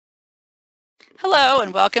Hello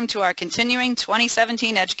and welcome to our continuing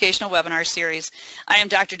 2017 educational webinar series. I am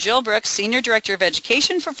Dr. Jill Brooks, Senior Director of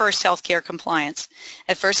Education for First Healthcare Compliance.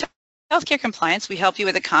 At First Healthcare Compliance, we help you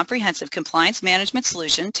with a comprehensive compliance management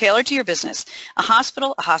solution tailored to your business, a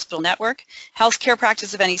hospital network, healthcare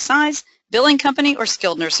practice of any size, billing company, or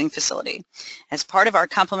skilled nursing facility. As part of our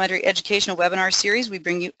complimentary educational webinar series, we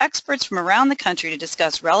bring you experts from around the country to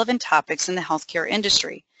discuss relevant topics in the healthcare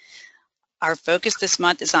industry. Our focus this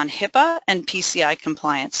month is on HIPAA and PCI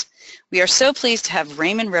compliance. We are so pleased to have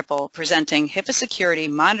Raymond Ripple presenting HIPAA Security,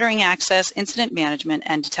 Monitoring Access, Incident Management,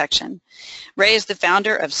 and Detection. Ray is the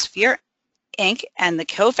founder of Sphere Inc. and the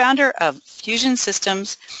co-founder of Fusion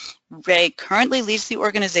Systems. Ray currently leads the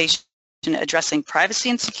organization addressing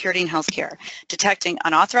privacy and security in healthcare, detecting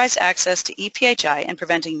unauthorized access to EPHI, and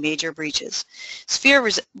preventing major breaches. Sphere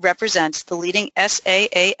represents the leading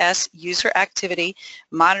SaaS user activity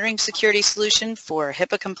monitoring security solution for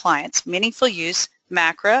HIPAA compliance, meaningful use,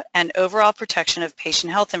 MACRA, and overall protection of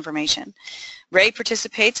patient health information. Ray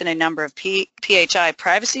participates in a number of PHI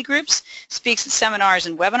privacy groups, speaks at seminars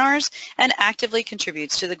and webinars, and actively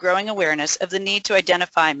contributes to the growing awareness of the need to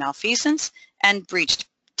identify malfeasance and breach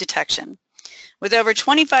detection. With over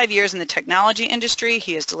 25 years in the technology industry,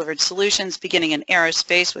 he has delivered solutions beginning in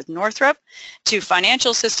aerospace with Northrop to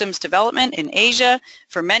financial systems development in Asia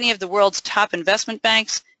for many of the world's top investment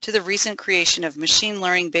banks to the recent creation of machine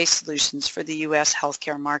learning-based solutions for the U.S.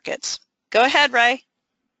 healthcare markets. Go ahead, Ray.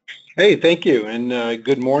 Hey, thank you, and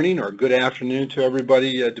good morning or good afternoon to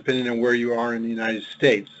everybody, depending on where you are in the United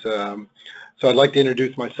States. So I'd like to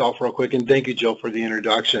introduce myself real quick, and thank you, Jill, for the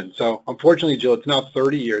introduction. So unfortunately, Jill, it's now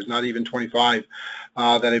 30 years, not even 25,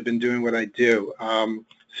 that I've been doing what I do.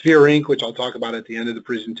 Sphere Inc., which I'll talk about at the end of the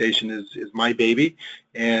presentation, is my baby.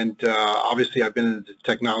 And obviously, I've been in the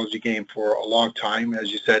technology game for a long time.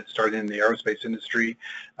 As you said, started in the aerospace industry,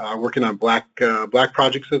 working on black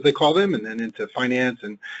projects, as they call them, and then into finance,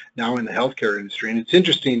 and now in the healthcare industry. And it's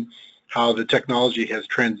interesting how the technology has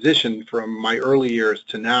transitioned from my early years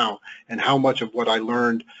to now, and how much of what I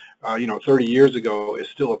learned 30 years ago is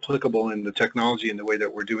still applicable in the technology and the way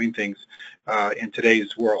that we're doing things in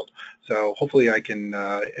today's world. So hopefully I can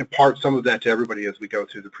impart some of that to everybody as we go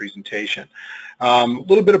through the presentation. A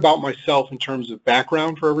little bit about myself in terms of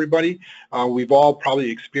background for everybody. We've all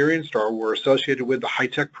probably experienced or were associated with the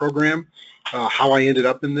HITECH program. How I ended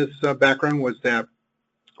up in this background was that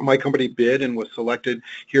my company bid and was selected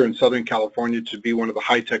here in Southern California to be one of the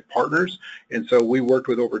HITECH partners. And so we worked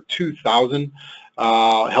with over 2,000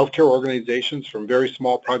 healthcare organizations, from very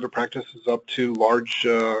small private practices up to large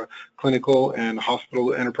clinical and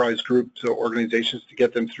hospital enterprise groups, organizations, to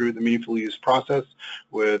get them through the meaningful use process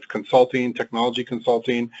with consulting, technology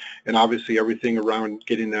consulting, and obviously everything around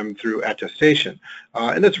getting them through attestation.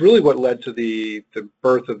 And that's really what led to the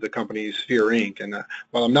birth of the company Sphere Inc. And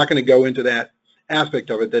while I'm not going to go into that aspect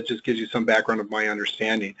of it, that just gives you some background of my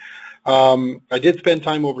understanding. I did spend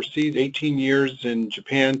time overseas, 18 years in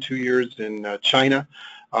Japan, 2 years in China.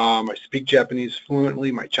 I speak Japanese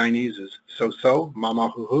fluently. My Chinese is so-so, mama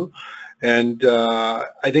hu-hu. And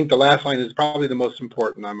I think the last line is probably the most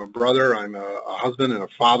important. I'm a brother, I'm a husband and a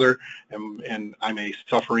father, and I'm a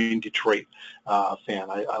suffering Detroit fan.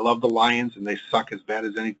 I love the Lions, and they suck as bad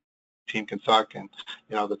as any team can suck, and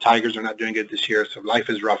the Tigers are not doing good this year, so life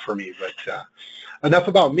is rough for me. But enough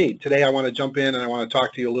about me. Today I want to jump in and I want to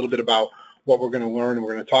talk to you a little bit about what we're going to learn. And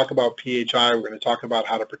we're going to talk about PHI, we're going to talk about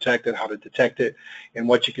how to protect it, how to detect it, and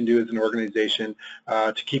what you can do as an organization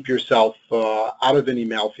to keep yourself out of any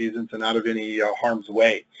malfeasance and out of any harm's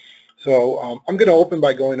way. So I'm going to open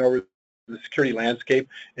by going over the security landscape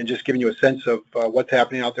and just giving you a sense of what's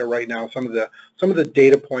happening out there right now, some of the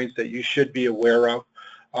data points that you should be aware of.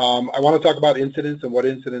 I want to talk about incidents and what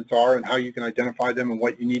incidents are and how you can identify them and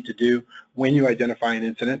what you need to do when you identify an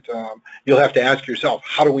incident. You'll have to ask yourself,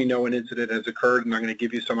 how do we know an incident has occurred? And I'm going to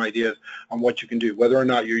give you some ideas on what you can do, whether or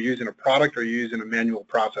not you're using a product or you're using a manual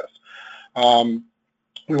process.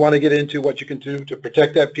 We want to get into what you can do to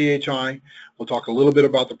protect that PHI. We'll talk a little bit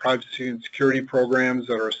about the privacy and security programs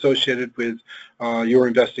that are associated with your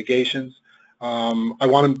investigations. I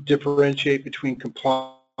want to differentiate between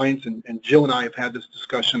compliance, and Jill and I have had this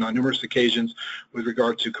discussion on numerous occasions with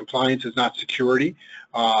regard to compliance is not security.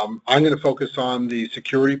 I'm going to focus on the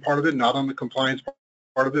security part of it, not on the compliance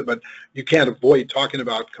part of it, but you can't avoid talking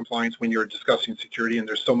about compliance when you're discussing security, and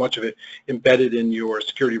there's so much of it embedded in your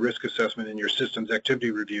security risk assessment and your systems activity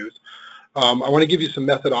reviews. I want to give you some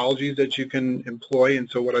methodologies that you can employ, and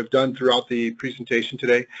so what I've done throughout the presentation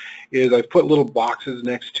today is I've put little boxes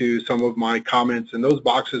next to some of my comments, and those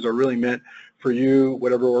boxes are really meant for you,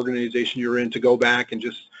 whatever organization you're in, to go back and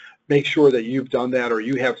just make sure that you've done that or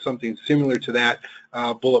you have something similar to that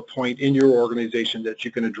bullet point in your organization that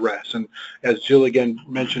you can address. And as Jill again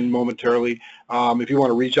mentioned momentarily, if you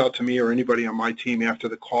want to reach out to me or anybody on my team after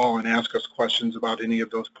the call and ask us questions about any of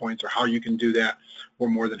those points or how you can do that, we're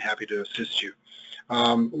more than happy to assist you.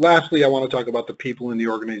 Lastly, I want to talk about the people in the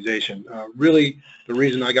organization. Really, the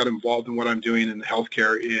reason I got involved in what I'm doing in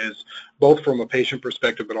healthcare is both from a patient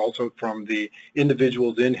perspective, but also from the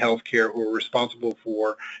individuals in healthcare who are responsible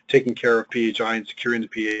for taking care of PHI and securing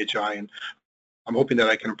the PHI. And I'm hoping that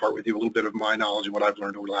I can impart with you a little bit of my knowledge and what I've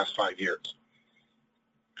learned over the last 5 years.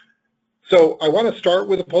 So I want to start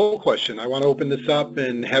with a poll question. I want to open this up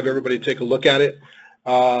and have everybody take a look at it.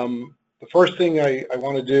 The first thing I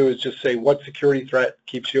want to do is just say, what security threat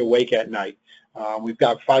keeps you awake at night? We've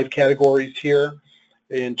got 5 categories here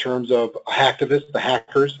in terms of hacktivists, the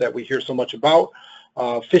hackers that we hear so much about.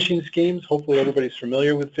 Phishing schemes, hopefully everybody's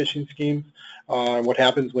familiar with phishing schemes. What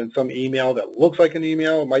happens when some email that looks like an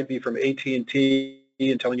email, it might be from AT&T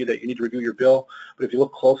and telling you that you need to review your bill, but if you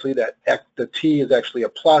look closely, that the T is actually a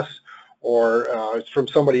plus, or it's from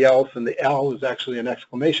somebody else, and the L is actually an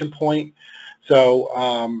exclamation point.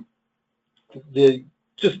 So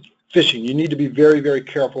just phishing, you need to be very, very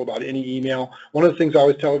careful about any email. One of the things I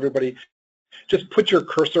always tell everybody, just put your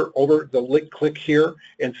cursor over the click here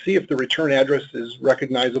and see if the return address is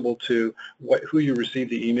recognizable to who you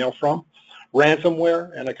received the email from.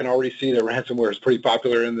 Ransomware, and I can already see that ransomware is pretty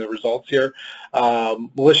popular in the results here.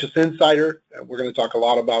 Malicious insider, we're going to talk a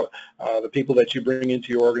lot about the people that you bring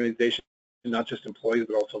into your organization, not just employees,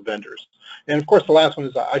 but also vendors. And of course, the last one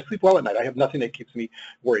is I sleep well at night. I have nothing that keeps me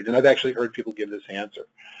worried. And I've actually heard people give this answer.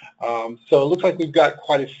 So it looks like we've got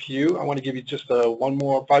quite a few. I want to give you just 5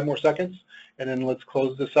 more seconds, and then let's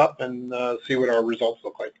close this up and see what our results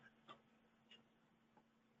look like.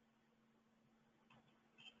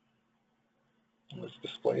 Let's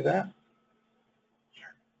display that.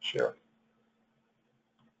 Share.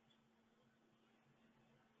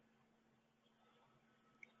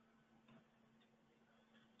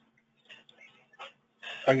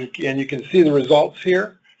 And you can see the results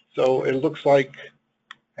here. So it looks like,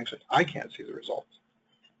 actually, I can't see the results.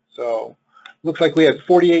 So it looks like we had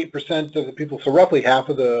 48% of the people, so roughly half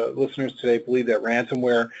of the listeners today believe that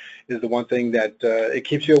ransomware is the one thing that it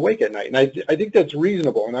keeps you awake at night. And I think that's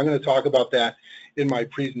reasonable, and I'm going to talk about that in my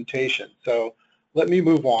presentation. So let me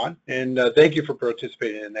move on, and thank you for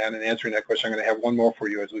participating in that and answering that question. I'm going to have one more for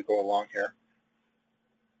you as we go along here.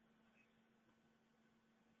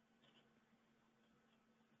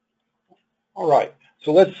 All right,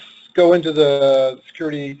 so let's go into the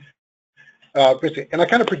security. And I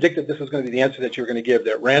kind of predicted this was going to be the answer that you were going to give,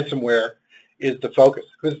 that ransomware is the focus,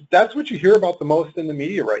 because that's what you hear about the most in the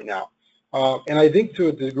media right now. And I think to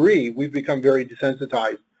a degree, we've become very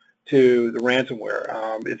desensitized to the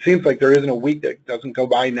ransomware. It seems like there isn't a week that doesn't go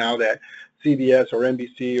by now that CBS or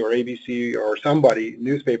NBC or ABC or somebody,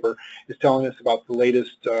 newspaper, is telling us about the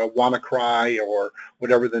latest WannaCry or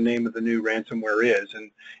whatever the name of the new ransomware is. And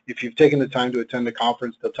if you've taken the time to attend the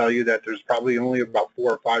conference, they'll tell you that there's probably only about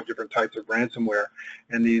 4 or 5 different types of ransomware,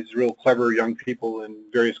 and these real clever young people in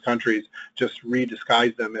various countries just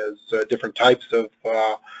redisguise them as different types of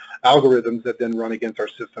algorithms that then run against our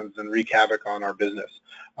systems and wreak havoc on our business.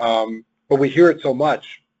 But we hear it so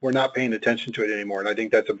much, we're not paying attention to it anymore, and I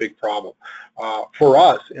think that's a big problem. For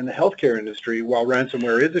us in the healthcare industry, while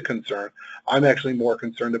ransomware is a concern, I'm actually more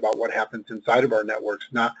concerned about what happens inside of our networks,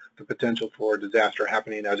 not the potential for a disaster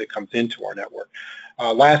happening as it comes into our network.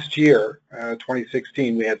 Last year,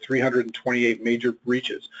 2016, we had 328 major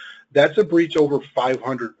breaches. That's a breach over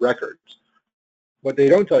 500 records. What they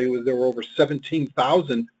don't tell you is there were over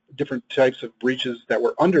 17,000 different types of breaches that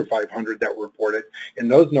were under 500 that were reported,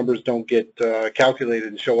 and those numbers don't get calculated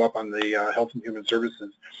and show up on the Health and Human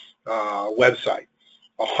Services website.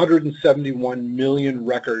 171 million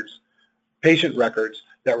records, patient records,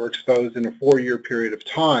 that were exposed in a 4-year period of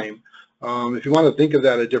time. If you want to think of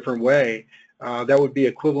that a different way, that would be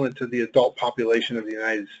equivalent to the adult population of the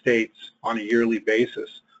United States on a yearly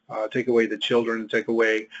basis. Take away the children, take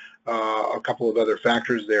away a couple of other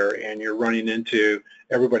factors there, and you're running into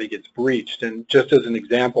everybody gets breached. And just as an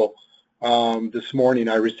example, this morning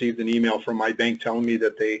I received an email from my bank telling me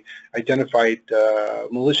that they identified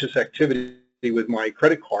malicious activity with my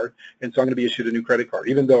credit card, and so I'm going to be issued a new credit card,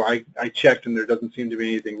 even though I checked and there doesn't seem to be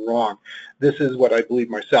anything wrong. This is what I believe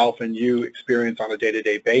myself and you experience on a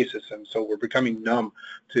day-to-day basis, and so we're becoming numb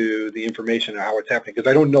to the information and how it's happening, because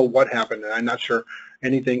I don't know what happened, and I'm not sure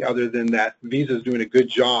anything other than that Visa is doing a good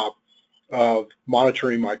job of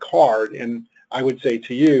monitoring my card, and I would say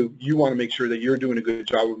to you, you want to make sure that you're doing a good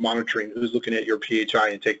job of monitoring who's looking at your PHI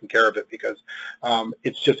and taking care of it, because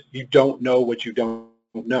it's just, you don't know what you don't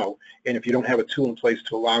know. And if you don't have a tool in place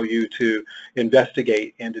to allow you to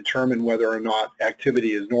investigate and determine whether or not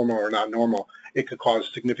activity is normal or not normal, it could cause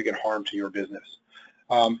significant harm to your business.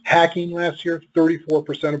 Hacking last year,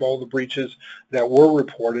 34% of all the breaches that were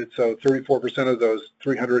reported, so 34% of those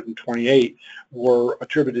 328 were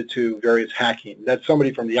attributed to various hacking. That's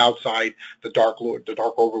somebody from the outside, the dark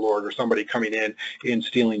overlord, or somebody coming in and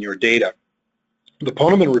stealing your data. The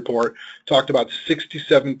Ponemon report talked about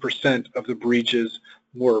 67% of the breaches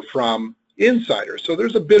were from insiders. So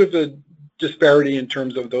there's a bit of a disparity in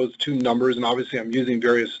terms of those two numbers, and obviously I'm using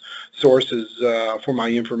various sources for my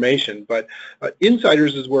information, but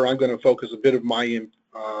insiders is where I'm going to focus a bit of my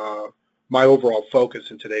my overall focus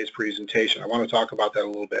in today's presentation. I want to talk about that a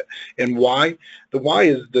little bit. And why? The why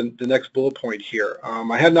is the next bullet point here.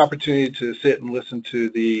 I had an opportunity to sit and listen to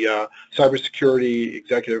the cybersecurity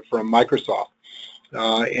executive from Microsoft,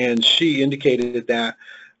 and she indicated that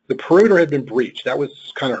the perimeter had been breached. That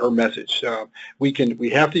was kind of her message. We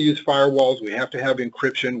have to use firewalls. We have to have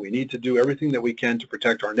encryption. We need to do everything that we can to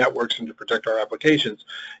protect our networks and to protect our applications.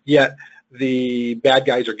 Yet the bad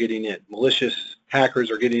guys are getting in. Malicious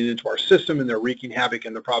hackers are getting into our system and they're wreaking havoc.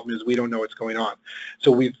 And the problem is we don't know what's going on.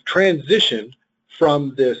 So we've transitioned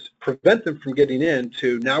from this prevent them from getting in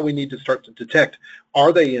to now we need to start to detect,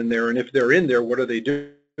 are they in there? And if they're in there, what are they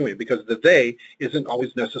doing? Because the they isn't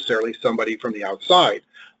always necessarily somebody from the outside.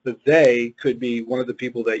 The they could be one of the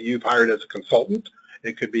people that you've hired as a consultant.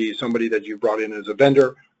 It could be somebody that you brought in as a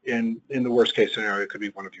vendor. And in the worst case scenario, it could be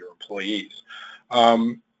one of your employees.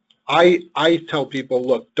 I tell people,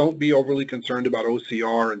 look, don't be overly concerned about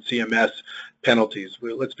OCR and CMS penalties.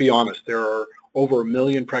 Let's be honest. There are over 1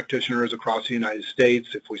 million practitioners across the United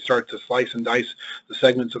States. If we start to slice and dice the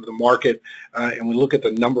segments of the market and we look at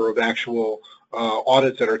the number of actual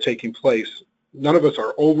audits that are taking place, none of us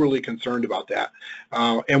are overly concerned about that.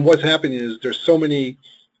 And what's happening is there's so many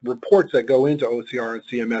reports that go into OCR and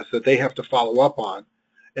CMS that they have to follow up on.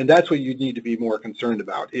 And that's what you need to be more concerned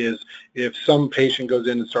about, is if some patient goes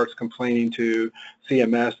in and starts complaining to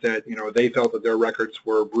CMS that, you know, they felt that their records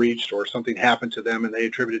were breached or something happened to them and they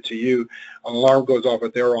attribute it to you, an alarm goes off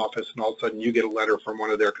at their office and all of a sudden you get a letter from one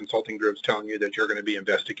of their consulting groups telling you that you're going to be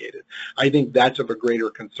investigated. I think that's of a greater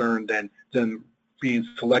concern than being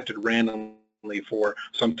selected randomly for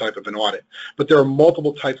some type of an audit. But there are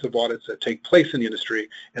multiple types of audits that take place in the industry,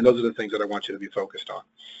 and those are the things that I want you to be focused on.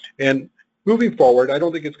 And moving forward, I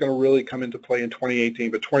don't think it's going to really come into play in 2018,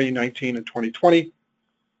 but 2019 and 2020,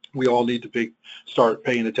 we all need to start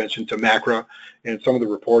paying attention to MACRA and some of the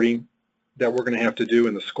reporting that we're going to have to do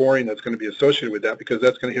and the scoring that's going to be associated with that, because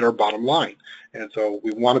that's going to hit our bottom line. And so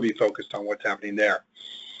we want to be focused on what's happening there.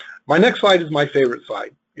 My next slide is my favorite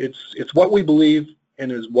slide. It's what we believe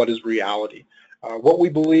and is what is reality. What we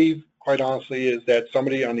believe, quite honestly, is that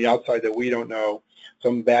somebody on the outside that we don't know,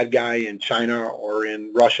 some bad guy in China or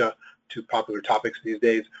in Russia, two popular topics these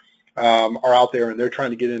days, are out there and they're trying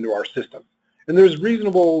to get into our system. And there's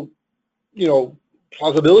reasonable,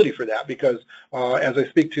 plausibility for that, because as I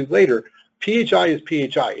speak to later, PHI is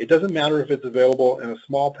PHI. It doesn't matter if it's available in a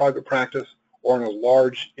small private practice or in a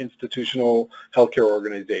large institutional healthcare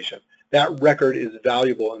organization. That record is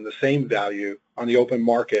valuable and the same value on the open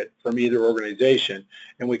market from either organization.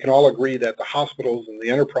 And we can all agree that the hospitals and the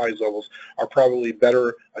enterprise levels are probably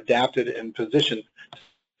better adapted and positioned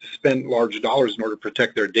to spend large dollars in order to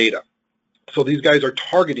protect their data. So these guys are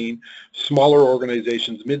targeting smaller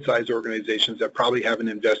organizations, mid-sized organizations that probably haven't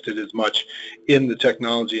invested as much in the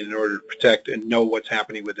technology in order to protect and know what's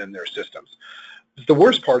happening within their systems. The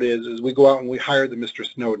worst part is we go out and we hire the Mr.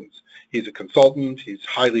 Snowdens. He's a consultant, he's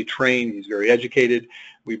highly trained, he's very educated.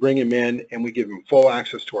 We bring him in and we give him full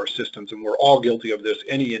access to our systems, and we're all guilty of this,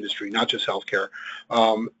 any industry, not just healthcare.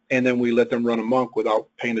 And then we let them run amok without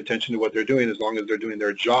paying attention to what they're doing, as long as they're doing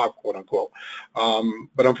their job, quote unquote.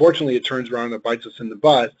 But unfortunately, it turns around and bites us in the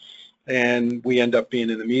butt, and we end up being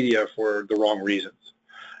in the media for the wrong reasons.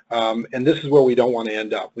 And this is where we don't want to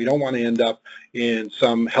end up. We don't want to end up in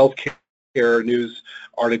some healthcare news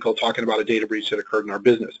article talking about a data breach that occurred in our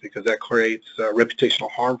business, because that creates reputational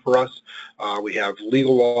harm for us. We have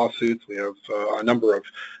legal lawsuits. We have a number of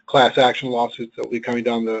class action lawsuits that will be coming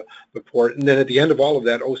down the port. And then at the end of all of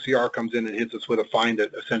that, OCR comes in and hits us with a fine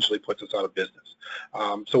that essentially puts us out of business.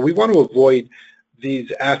 So we want to avoid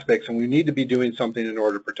these aspects, and we need to be doing something in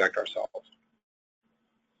order to protect ourselves.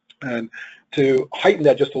 And to heighten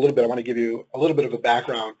that just a little bit, I want to give you a little bit of a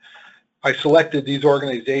background. I selected these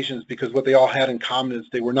organizations because what they all had in common is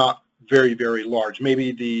they were not very, very large.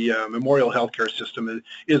 Maybe the Memorial Healthcare System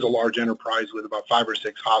is a large enterprise with about 5 or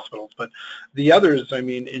 6 hospitals, but the others, I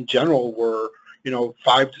mean, in general, were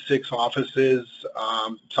 5 to 6 offices,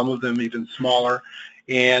 some of them even smaller,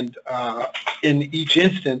 and in each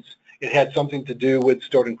instance, it had something to do with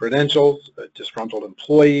stolen credentials, a disgruntled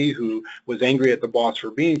employee who was angry at the boss for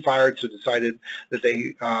being fired, so decided that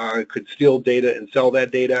they could steal data and sell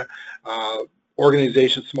that data.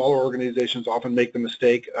 Smaller organizations often make the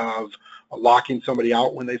mistake of locking somebody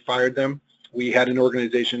out when they fired them. We had an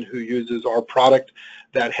organization who uses our product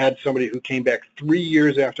that had somebody who came back 3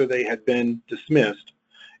 years after they had been dismissed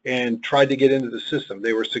and tried to get into the system.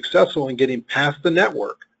 They were successful in getting past the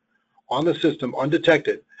network on the system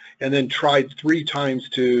undetected, and then tried 3 times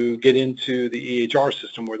to get into the EHR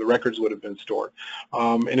system where the records would have been stored.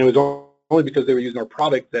 And it was only because they were using our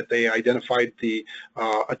product that they identified the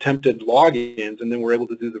attempted logins, and then were able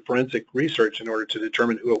to do the forensic research in order to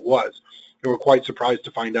determine who it was. They were quite surprised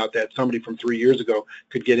to find out that somebody from 3 years ago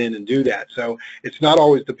could get in and do that. So it's not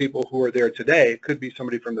always the people who are there today. It could be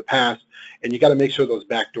somebody from the past, and you got to make sure those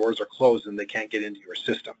back doors are closed and they can't get into your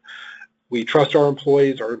system. We trust our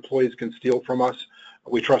employees can steal from us.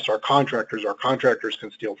 We trust our contractors can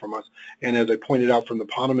steal from us. And as I pointed out from the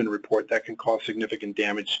Ponemon report, that can cause significant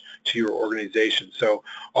damage to your organization. So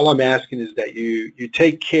all I'm asking is that you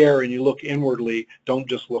take care and you look inwardly, don't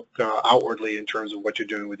just look outwardly in terms of what you're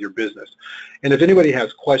doing with your business. And if anybody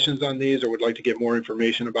has questions on these or would like to get more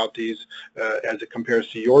information about these as it compares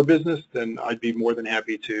to your business, then I'd be more than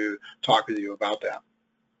happy to talk with you about that.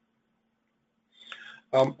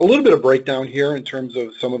 A little bit of breakdown here in terms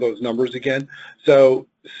of some of those numbers again. So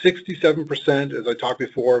 67%, as I talked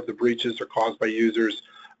before, of the breaches are caused by users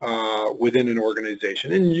within an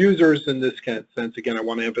organization. And users in this sense, again, I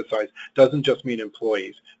want to emphasize, doesn't just mean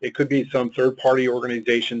employees. It could be some third-party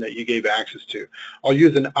organization that you gave access to. I'll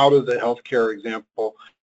use an out-of-the-healthcare example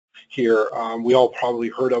here. We all probably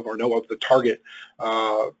heard of or know of the Target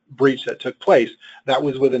breach that took place. That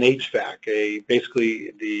was with an HVAC,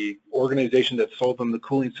 basically the organization that sold them the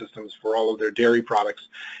cooling systems for all of their dairy products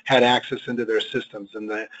had access into their systems, and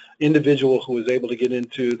the individual who was able to get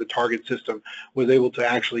into the Target system was able to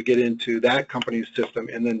actually get into that company's system,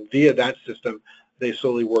 and then via that system they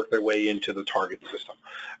slowly worked their way into the Target system.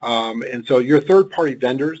 And so your third-party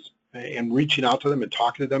vendors and reaching out to them and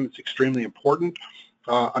talking to them is extremely important.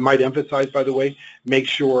 I might emphasize, by the way, make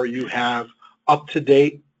sure you have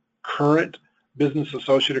up-to-date, current business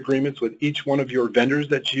associate agreements with each one of your vendors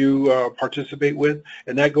that you participate with,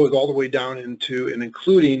 and that goes all the way down into and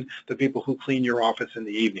including the people who clean your office in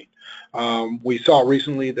the evening. We saw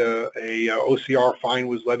recently a OCR fine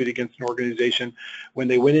was levied against an organization when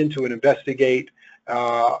they went in to investigate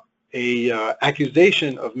a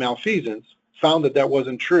accusation of malfeasance, found that that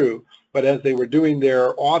wasn't true, but as they were doing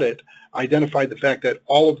their audit, identified the fact that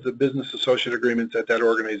all of the business associate agreements at that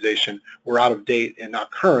organization were out of date and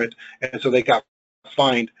not current, and so they got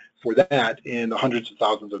fined for that in the hundreds of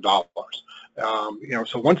thousands of dollars.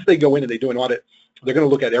 So once they go in and they do an audit, they're going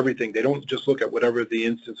to look at everything. They don't just look at whatever the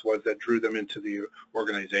instance was that drew them into the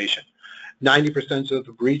organization. 90% of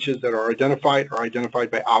the breaches that are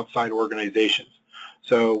identified by outside organizations.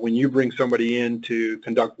 So when you bring somebody in to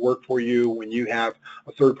conduct work for you, when you have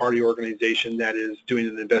a third-party organization that is doing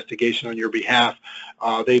an investigation on your behalf,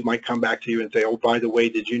 they might come back to you and say, oh, by the way,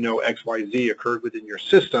 did you know XYZ occurred within your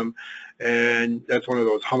system? And that's one of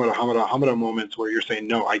those hamada moments where you're saying,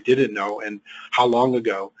 no, I didn't know, and how long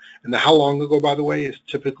ago? And the how long ago, by the way, is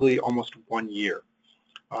typically almost 1 year.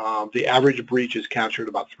 The average breach is captured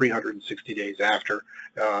about 360 days after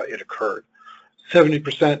it occurred.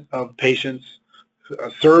 70% of patients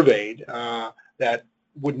surveyed that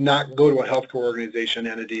would not go to a healthcare organization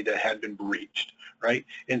entity that had been breached, right?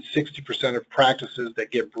 And 60% of practices that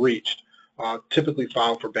get breached typically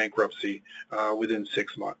file for bankruptcy within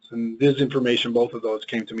 6 months. And this information, both of those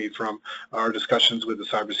came to me from our discussions with the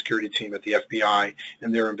cybersecurity team at the FBI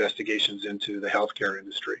and their investigations into the healthcare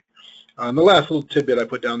industry. The last little tidbit I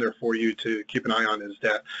put down there for you to keep an eye on is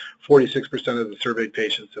that 46% of the surveyed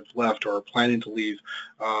patients have left or are planning to leave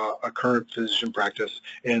a current physician practice,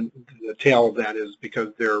 and the tail of that is because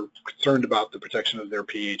they're concerned about the protection of their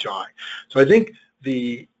PHI. So I think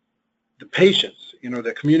the patients,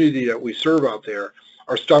 the community that we serve out there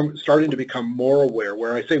are starting to become more aware.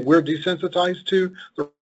 Where I say we're desensitized to the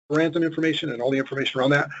ransom information and all the information around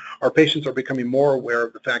that, our patients are becoming more aware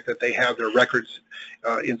of the fact that they have their records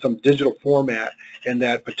in some digital format, and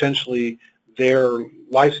that potentially their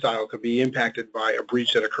lifestyle could be impacted by a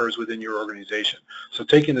breach that occurs within your organization. So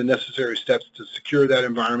taking the necessary steps to secure that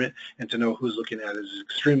environment and to know who's looking at it is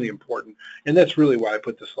extremely important, and that's really why I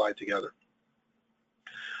put this slide together.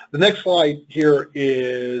 The next slide here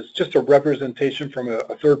is just a representation from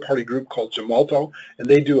a third-party group called Gemalto, and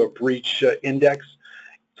they do a breach index.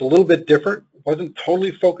 It's a little bit different. It wasn't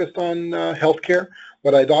totally focused on healthcare,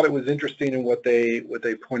 but I thought it was interesting in what they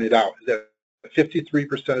pointed out, that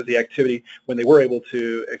 53% of the activity when they were able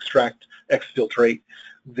to exfiltrate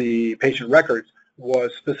the patient records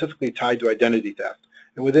was specifically tied to identity theft.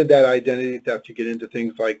 And within that identity theft, you get into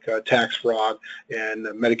things like tax fraud and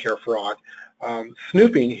Medicare fraud.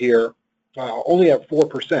 Snooping here, only at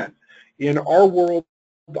 4%. In our world,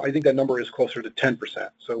 I think that number is closer to 10%.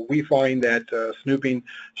 So we find that snooping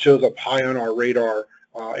shows up high on our radar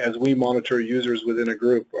as we monitor users within a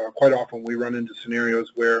group. Quite often we run into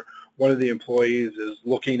scenarios where one of the employees is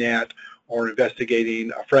looking at or investigating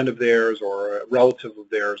a friend of theirs or a relative of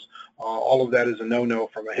theirs. All of that is a no-no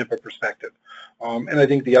from a HIPAA perspective. And I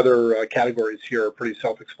think the other categories here are pretty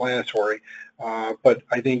self-explanatory. But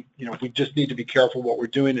I think we just need to be careful what we're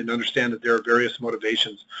doing and understand that there are various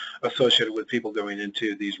motivations associated with people going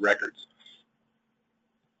into these records.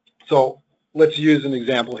 So let's use an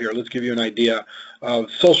example here. Let's give you an idea of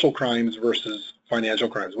social crimes versus financial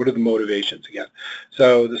crimes. What are the motivations again?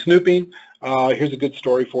 So the snooping, here's a good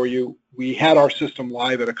story for you. We had our system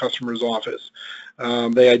live at a customer's office.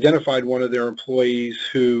 They identified one of their employees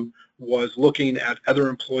who was looking at other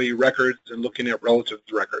employee records and looking at relatives'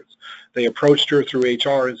 records. They approached her through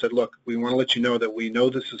HR and said, look, we want to let you know that we know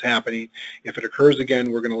this is happening. If it occurs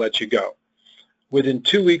again, we're going to let you go. Within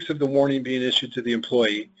 2 weeks of the warning being issued to the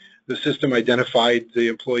employee, the system identified the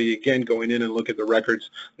employee again going in and look at the records.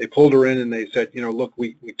 They pulled her in and they said, look,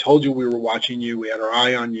 we told you we were watching you. We had our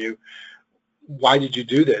eye on you. Why did you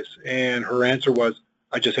do this? And her answer was,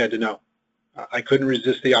 I just had to know. I couldn't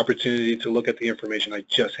resist the opportunity to look at the information. I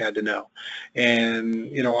just had to know.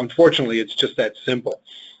 And, unfortunately, it's just that simple.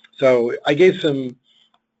 So I gave some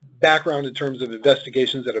background in terms of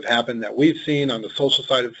investigations that have happened that we've seen on the social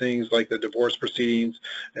side of things, like the divorce proceedings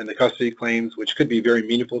and the custody claims, which could be very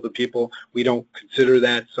meaningful to people. We don't consider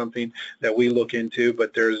that something that we look into,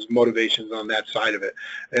 but there's motivations on that side of it.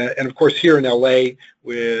 And of course, here in LA,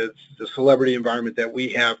 with the celebrity environment that we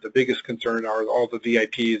have, the biggest concern are all the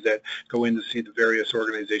VIPs that go in to see the various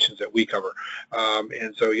organizations that we cover.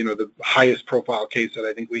 And so, the highest profile case that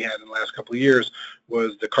I think we had in the last couple of years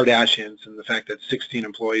was the Kardashians and the fact that 16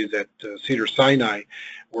 employees at Cedars-Sinai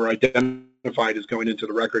were identified as going into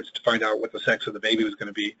the records to find out what the sex of the baby was going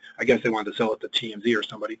to be. I guess they wanted to sell it to TMZ or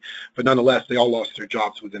somebody, but nonetheless, they all lost their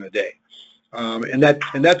jobs within a day. And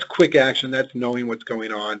that's quick action. That's knowing what's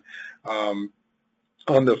going on.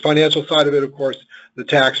 On the financial side of it, of course, the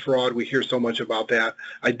tax fraud, we hear so much about that.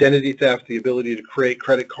 Identity theft, the ability to create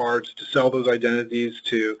credit cards, to sell those identities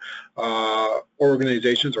to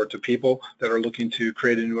organizations or to people that are looking to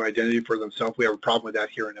create a new identity for themselves. We have a problem with that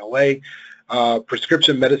here in LA.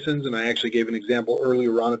 Prescription medicines, and I actually gave an example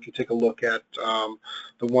earlier on. If you take a look at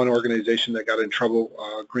the one organization that got in trouble,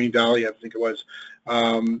 Green Valley, I think it was,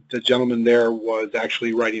 the gentleman there was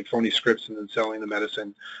actually writing phony scripts and then selling the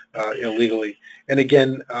medicine illegally. And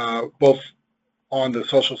again, both on the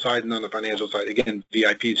social side and on the financial side, again,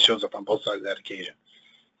 VIPs shows up on both sides of that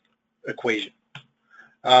equation.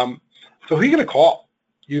 So who are you going to call?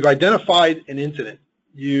 You've identified an incident.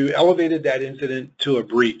 You elevated that incident to a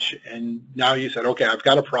breach, and now you said, okay, I've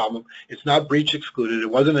got a problem. It's not breach excluded.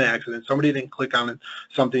 It wasn't an accident. Somebody didn't click on it,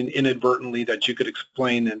 something inadvertently that you could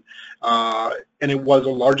explain, and it was a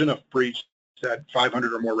large enough breach that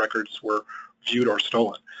 500 or more records were viewed or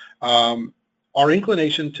stolen. Our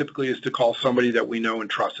inclination typically is to call somebody that we know and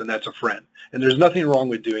trust, and that's a friend. And there's nothing wrong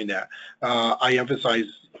with doing that. I emphasize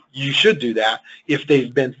you should do that if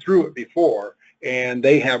they've been through it before and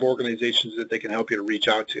they have organizations that they can help you to reach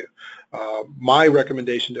out to. My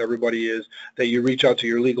recommendation to everybody is that you reach out to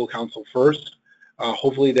your legal counsel first.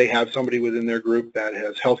 Hopefully they have somebody within their group that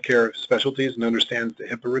has healthcare specialties and understands the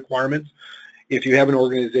HIPAA requirements. If you have an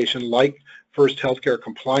organization like First Healthcare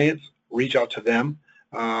Compliance, reach out to them.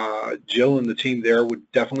 Jill and the team there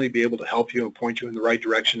would definitely be able to help you and point you in the right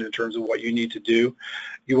direction in terms of what you need to do.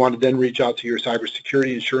 You want to then reach out to your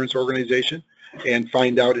cybersecurity insurance organization and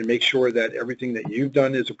find out and make sure that everything that you've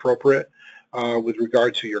done is appropriate with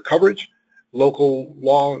regard to your coverage, local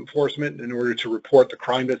law enforcement in order to report the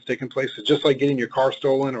crime that's taken place. So just like getting your car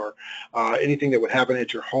stolen or anything that would happen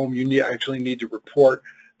at your home, you actually need to report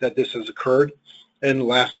that this has occurred. And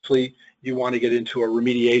lastly, you want to get into a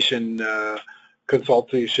remediation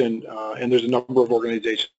consultation, and there's a number of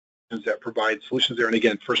organizations that provide solutions there. And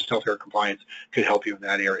again, First Healthcare Compliance could help you in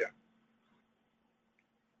that area.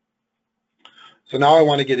 So now I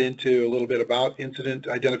want to get into a little bit about incident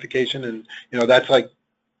identification, and that's like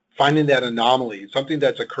finding that anomaly, something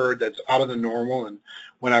that's occurred that's out of the normal. And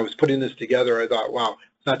when I was putting this together, I thought, wow,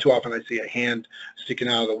 it's not too often I see a hand sticking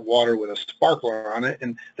out of the water with a sparkler on it.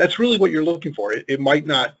 And that's really what you're looking for. It might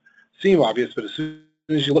not seem obvious, but as soon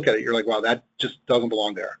as you look at it, you're like, wow, that just doesn't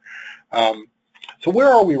belong there. So where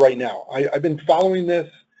are we right now? I've been following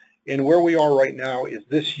this, and where we are right now is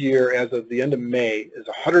this year, as of the end of May, is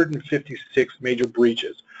 156 major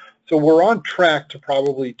breaches. So we're on track to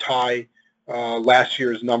probably tie last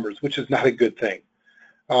year's numbers, which is not a good thing.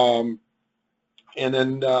 And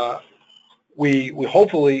then we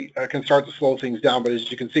hopefully can start to slow things down, but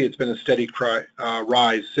as you can see, it's been a steady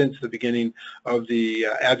rise since the beginning of the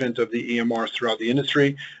advent of the EMRs throughout the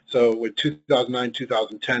industry. So with 2009,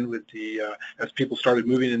 2010, with the as people started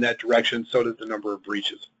moving in that direction, so did the number of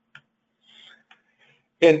breaches.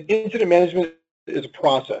 And incident management is a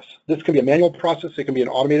process. This can be a manual process. It can be an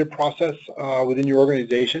automated process within your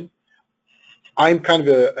organization. I'm kind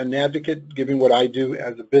of an advocate given what I do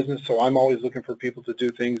as a business, so I'm always looking for people to do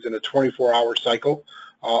things in a 24-hour cycle.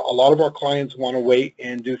 A lot of our clients want to wait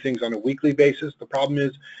and do things on a weekly basis. The problem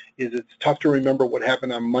is it's tough to remember what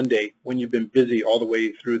happened on Monday when you've been busy all the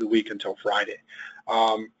way through the week until Friday.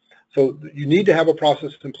 So you need to have a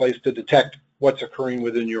process in place to detect what's occurring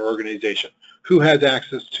within your organization. Who has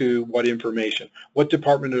access to what information? What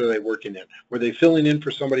department are they working in? Were they filling in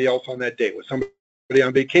for somebody else on that day? Was somebody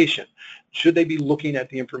on vacation? Should they be looking at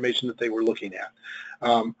the information that they were looking at?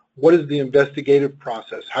 What is the investigative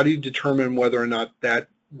process? How do you determine whether or not that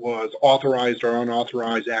was authorized or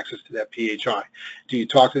unauthorized access to that PHI? Do you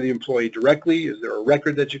talk to the employee directly? Is there a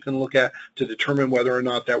record that you can look at to determine whether or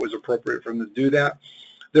not that was appropriate for them to do that?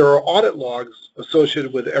 There are audit logs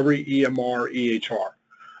associated with every EMR, EHR.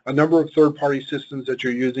 A number of third-party systems that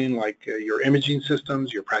you're using, like your imaging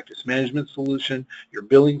systems, your practice management solution, your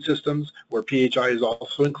billing systems, where PHI is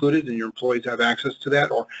also included and your employees have access to that,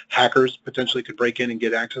 or hackers potentially could break in and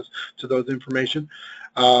get access to those information.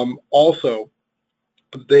 Also,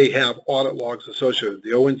 they have audit logs associated.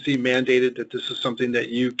 The ONC mandated that this is something that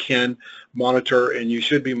you can monitor and you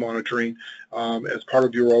should be monitoring as part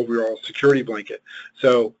of your overall security blanket.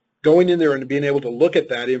 So going in there and being able to look at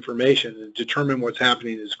that information and determine what's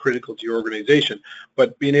happening is critical to your organization,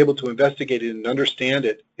 but being able to investigate it and understand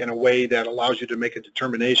it in a way that allows you to make a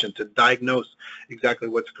determination to diagnose exactly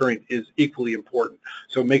what's occurring is equally important.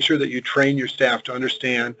 So make sure that you train your staff to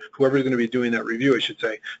understand, whoever's going to be doing that review, I should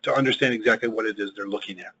say, to understand exactly what it is they're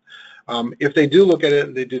looking at. If they do look at it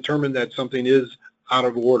and they determine that something is out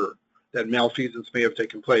of order, that malfeasance may have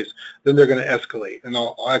taken place, then they're going to escalate. And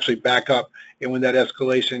I'll actually back up, and when that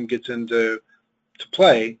escalation gets into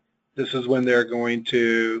play, this is when they're going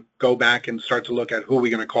to go back and start to look at who are we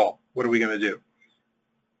going to call? What are we going to do?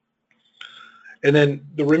 And then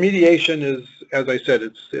the remediation is, as I said,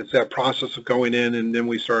 it's that process of going in, and then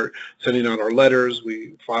we start sending out our letters,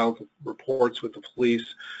 we file reports with the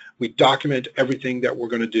police, we document everything that we're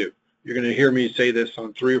going to do. You're going to hear me say this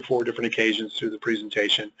on 3 or 4 different occasions through the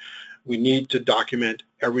presentation. We need to document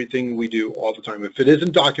everything we do all the time. If it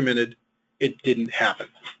isn't documented, it didn't happen.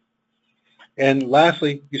 And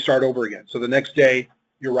lastly, you start over again. So the next day,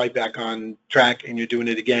 you're right back on track and you're doing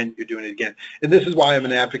it again, you're doing it again. And this is why I'm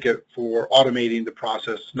an advocate for automating the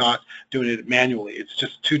process, not doing it manually. It's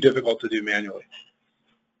just too difficult to do manually.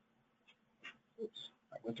 Oops,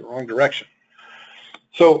 I went the wrong direction.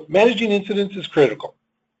 So managing incidents is critical.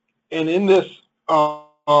 And in this,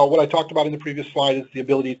 what I talked about in the previous slide is the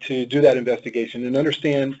ability to do that investigation and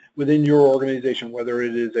understand within your organization, whether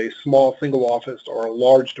it is a small single office or a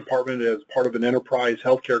large department as part of an enterprise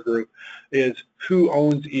healthcare group, is who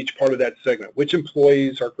owns each part of that segment, which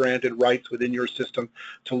employees are granted rights within your system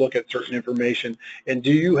to look at certain information, and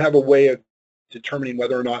do you have a way of determining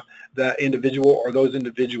whether or not that individual or those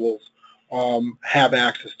individuals have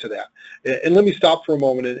access to that. And let me stop for a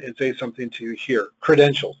moment and say something to you here.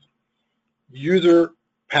 Credentials. User,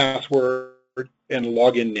 password, and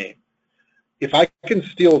login name. If I can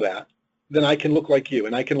steal that, then I can look like you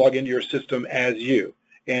and I can log into your system as you.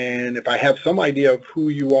 And if I have some idea of who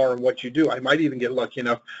you are and what you do, I might even get lucky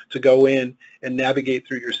enough to go in and navigate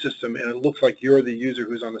through your system and it looks like you're the user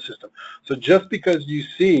who's on the system. So just because you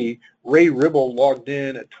see Ray Ribble logged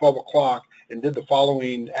in at 12 o'clock and did the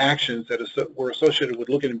following actions that were associated with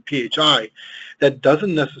looking at PHI, that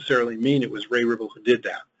doesn't necessarily mean it was Ray Ribble who did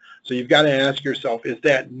that. So you've got to ask yourself, is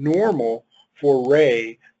that normal for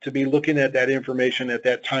Ray to be looking at that information at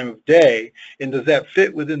that time of day, and does that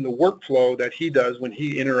fit within the workflow that he does when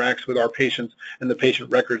he interacts with our patients and the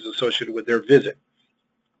patient records associated with their visit?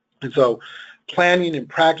 And so planning and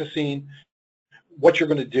practicing what you're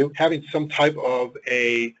going to do, having some type of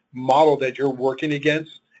a model that you're working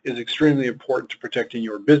against, is extremely important to protecting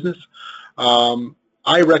your business.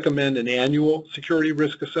 I recommend an annual security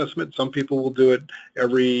risk assessment. Some people will do it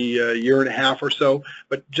every year and a half or so,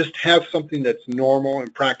 but just have something that's normal in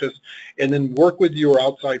practice, and then work with your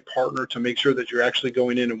outside partner to make sure that you're actually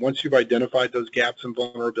going in, and once you've identified those gaps and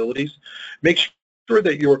vulnerabilities, make sure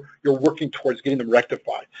that you're working towards getting them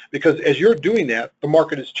rectified. Because as you're doing that, the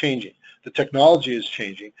market is changing, the technology is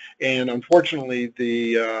changing, and unfortunately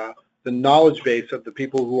the knowledge base of the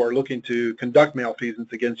people who are looking to conduct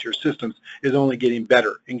malfeasance against your systems is only getting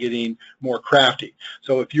better and getting more crafty.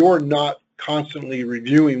 So if you're not constantly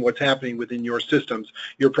reviewing what's happening within your systems,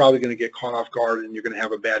 you're probably going to get caught off guard and you're going to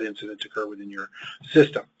have a bad incident occur within your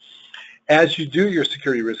system. As you do your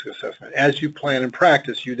security risk assessment, as you plan and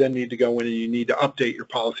practice, you then need to go in and you need to update your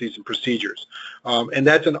policies and procedures. And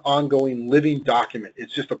that's an ongoing living document.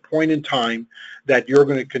 It's just a point in time that you're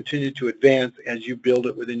going to continue to advance as you build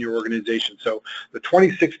it within your organization. So the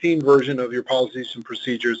 2016 version of your policies and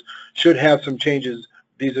procedures should have some changes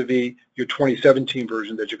vis-a-vis your 2017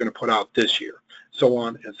 version that you're going to put out this year, so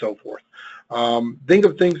on and so forth. Think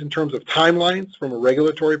of things in terms of timelines from a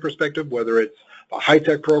regulatory perspective, whether it's a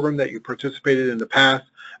HITECH program that you participated in the past,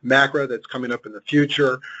 MACRA that's coming up in the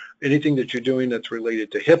future, anything that you're doing that's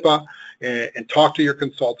related to HIPAA, and talk to your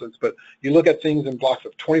consultants. But you look at things in blocks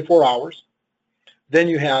of 24 hours. Then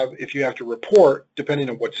you have, if you have to report, depending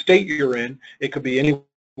on what state you're in, it could be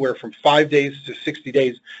anywhere from 5 days to 60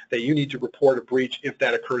 days that you need to report a breach if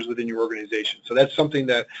that occurs within your organization. So that's something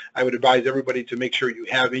that I would advise everybody to make sure you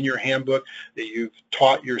have in your handbook, that you've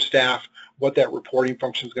taught your staff what that reporting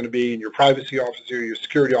function is going to be, and your privacy officer, your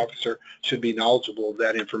security officer should be knowledgeable of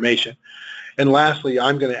that information. And lastly,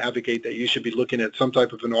 I'm going to advocate that you should be looking at some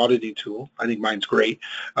type of an auditing tool. I think mine's great,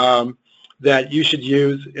 that you should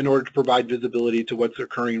use in order to provide visibility to what's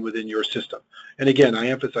occurring within your system. And again, I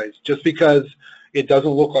emphasize, just because it doesn't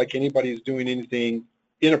look like anybody's doing anything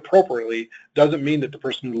inappropriately doesn't mean that the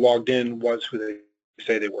person who logged in was who they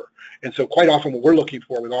say they were. And so quite often what we're looking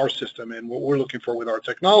for with our system and what we're looking for with our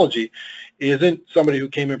technology isn't somebody who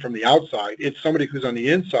came in from the outside. It's somebody who's on the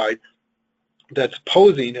inside that's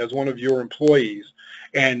posing as one of your employees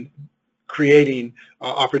and creating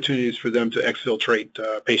opportunities for them to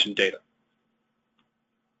exfiltrate patient data.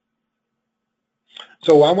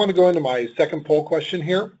 So I want to go into my second poll question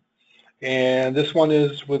here, and this one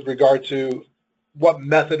is with regard to what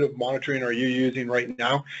method of monitoring are you using right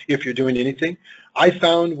now if you're doing anything. I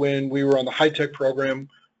found when we were on the HITECH program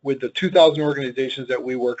with the 2,000 organizations that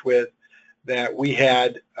we worked with that we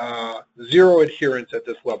had zero adherence at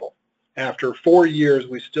this level. After 4 years,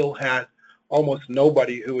 we still had almost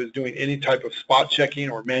nobody who was doing any type of spot checking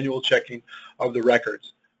or manual checking of the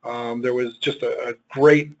records. There was just a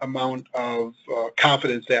great amount of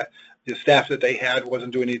confidence that the staff that they had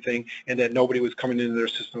wasn't doing anything and that nobody was coming into their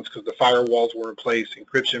systems because the firewalls were in place,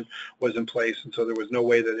 encryption was in place, and so there was no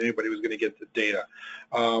way that anybody was going to get the data.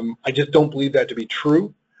 I just don't believe that to be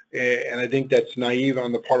true, and I think that's naive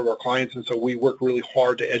on the part of our clients, and so we work really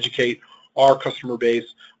hard to educate our customer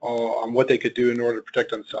base on what they could do in order to protect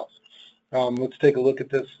themselves. Let's take a look at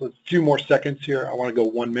this. A few more seconds here. I want to go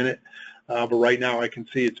 1 minute. But right now I can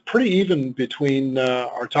see it's pretty even between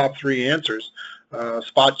our top three answers.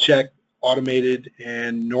 Spot check, automated,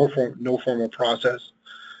 and no formal process.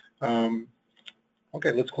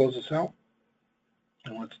 Okay, let's close this out.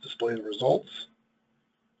 And let's display the results.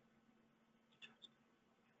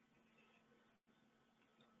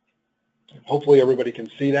 Hopefully everybody can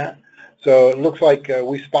see that. So it looks like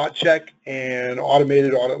we spot check and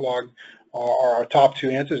automated audit log are our top two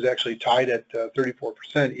answers, actually tied at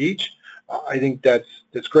 34% each. I think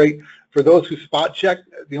that's great. For those who spot check,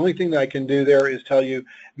 the only thing that I can do there is tell you,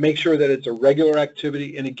 make sure that it's a regular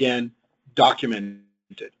activity, and again, document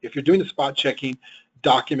it. If you're doing the spot checking,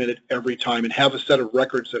 document it every time and have a set of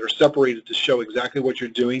records that are separated to show exactly what you're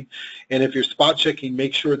doing. And if you're spot checking,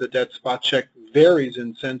 make sure that that spot check varies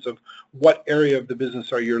in sense of what area of the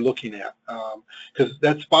business are you looking at. Because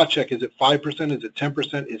that spot check, is it 5%, is it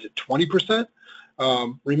 10%, is it 20%?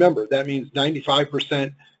 Remember, that means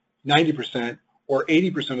 95%, 90%, or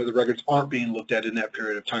 80% of the records aren't being looked at in that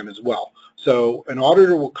period of time as well. So an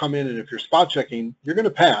auditor will come in, and if you're spot checking, you're going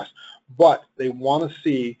to pass, but they want to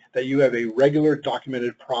see that you have a regular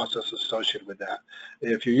documented process associated with that.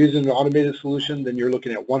 If you're using an automated solution, then you're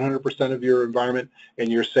looking at 100% of your environment,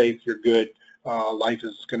 and you're safe, you're good, life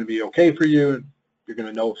is going to be okay for you, and you're going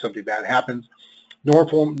to know if something bad happens. No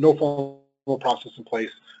formal process in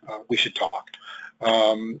place, we should talk.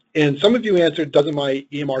 And some of you answered, doesn't my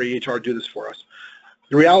EMR EHR do this for us?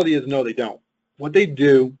 The reality is no, they don't. What they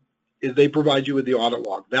do is they provide you with the audit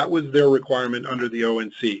log. That was their requirement under the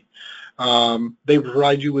ONC. They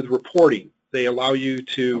provide you with reporting. They allow you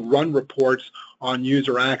to run reports on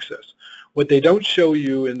user access. What they don't show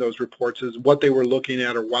you in those reports is what they were looking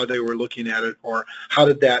at or why they were looking at it or how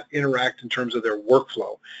did that interact in terms of their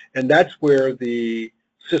workflow. And that's where the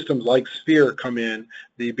systems like Sphere come in,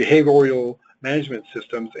 the behavioral management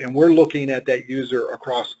systems, and we're looking at that user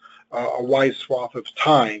across a wide swath of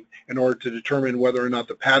time in order to determine whether or not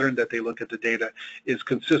the pattern that they look at the data is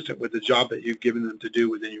consistent with the job that you've given them to do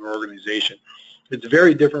within your organization. It's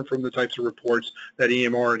very different from the types of reports that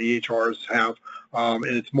EMR and EHRs have, and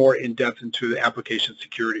it's more in-depth into the application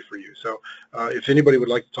security for you. So if anybody would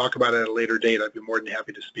like to talk about it at a later date, I'd be more than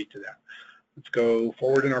happy to speak to that. Let's go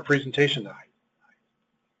forward in our presentation now.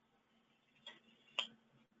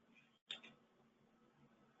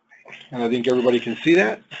 And I think everybody can see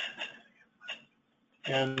that.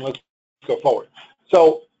 And let's go forward.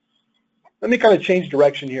 So let me kind of change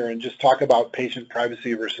direction here and just talk about patient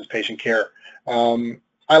privacy versus patient care.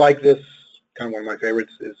 I like this, kind of one of my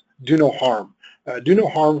favorites, is do no harm. Do no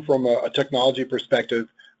harm from a technology perspective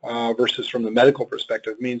versus from the medical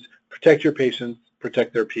perspective means protect your patients,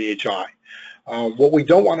 protect their PHI. What we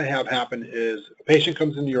don't want to have happen is a patient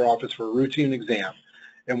comes into your office for a routine exam,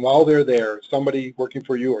 and while they're there, somebody working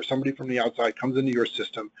for you or somebody from the outside comes into your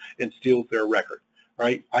system and steals their record,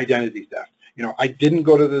 right? Identity theft. You know, I didn't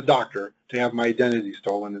go to the doctor to have my identity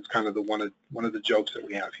stolen. It's kind of the one of the jokes that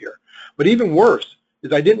we have here. But even worse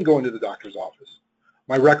is I didn't go into the doctor's office.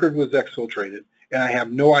 My record was exfiltrated, and I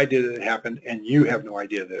have no idea that it happened, and you have no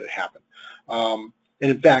idea that it happened. And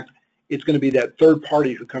in fact, it's going to be that third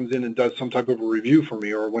party who comes in and does some type of a review for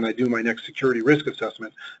me, or when I do my next security risk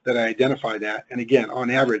assessment, that I identify that. And again, on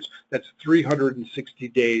average, that's 360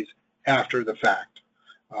 days after the fact.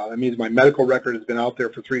 That means my medical record has been out there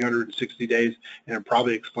for 360 days, and it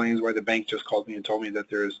probably explains why the bank just called me and told me that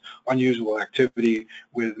there's unusual activity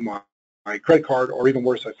with my credit card, or even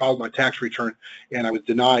worse, I filed my tax return and I was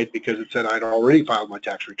denied because it said I'd already filed my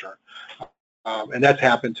tax return. And that's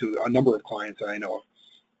happened to a number of clients that I know of.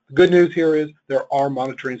 The good news here is there are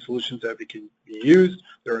monitoring solutions that can be used.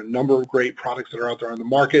 There are a number of great products that are out there on the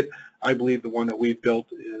market. I believe the one that we've built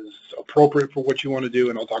is appropriate for what you want to do,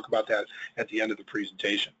 and I'll talk about that at the end of the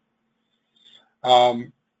presentation.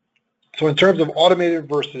 So in terms of automated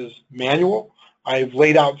versus manual, I've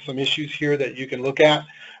laid out some issues here that you can look at.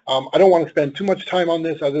 I don't want to spend too much time on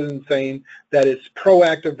this other than saying that it's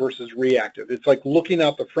proactive versus reactive. It's like looking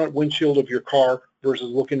out the front windshield of your car versus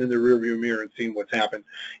looking in the rearview mirror and seeing what's happened.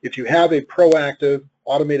 If you have a proactive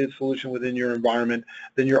automated solution within your environment,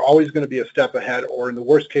 then you're always going to be a step ahead, or in the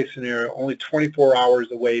worst case scenario, only 24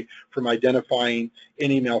 hours away from identifying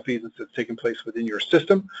any malfeasance that's taking place within your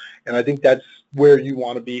system. And I think that's where you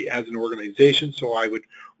want to be as an organization. So I would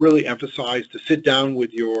really emphasize to sit down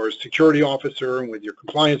with your security officer and with your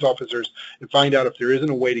compliance officers and find out if there isn't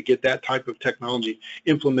a way to get that type of technology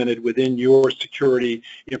implemented within your security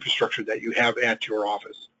infrastructure that you have at your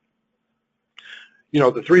office. You know,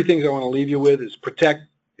 the three things I want to leave you with is protect,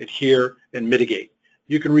 adhere, and mitigate.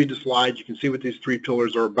 You can read the slide, you can see what these three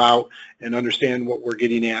pillars are about and understand what we're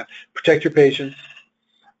getting at. Protect your patients.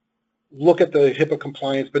 Look at the HIPAA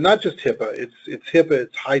compliance, but not just HIPAA. It's HIPAA,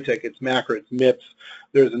 it's HITECH, it's MACRA, it's MIPS.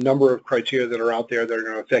 There's a number of criteria that are out there that are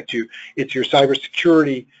going to affect you. It's your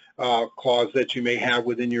cybersecurity clause that you may have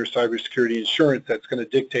within your cybersecurity insurance that's going to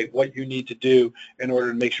dictate what you need to do in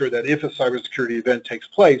order to make sure that if a cybersecurity event takes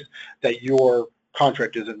place, that your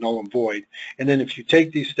contract isn't null and void. And then if you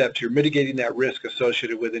take these steps, you're mitigating that risk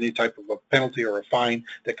associated with any type of a penalty or a fine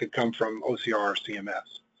that could come from OCR or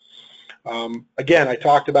CMS. Again, I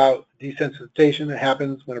talked about desensitization that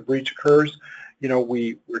happens when a breach occurs. You know,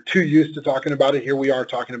 we're too used to talking about it. Here we are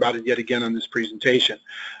talking about it yet again on this presentation.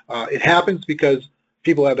 It happens because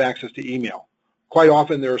people have access to email. Quite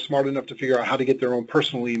often they're smart enough to figure out how to get their own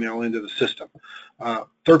personal email into the system.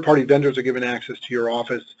 Third-party vendors are given access to your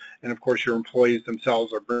office, and of course your employees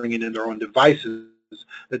themselves are bringing in their own devices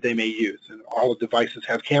that they may use. And all the devices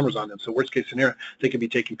have cameras on them, so worst case scenario, they can be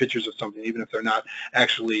taking pictures of something even if they're not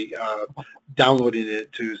actually downloading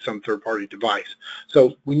it to some third-party device.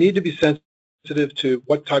 So we need to be sensitive to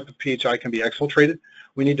what type of PHI can be exfiltrated.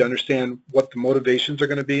 We need to understand what the motivations are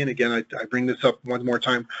going to be. And again, I bring this up one more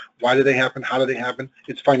time. Why do they happen? How do they happen?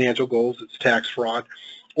 It's financial goals. It's tax fraud.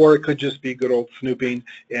 Or it could just be good old snooping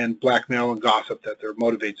and blackmail and gossip that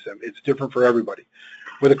motivates them. It's different for everybody.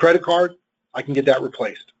 With a credit card, I can get that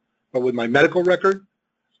replaced. But with my medical record,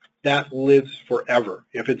 that lives forever.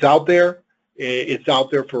 If it's out there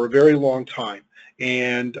for a very long time.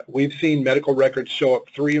 And we've seen medical records show up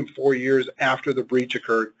 3 and 4 years after the breach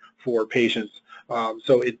occurred for patients.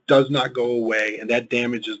 So it does not go away, and that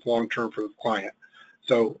damage is long-term for the client.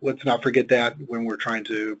 So let's not forget that when we're trying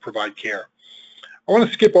to provide care. I want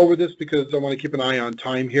to skip over this because I want to keep an eye on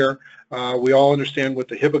time here. We all understand what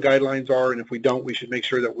the HIPAA guidelines are, and if we don't, we should make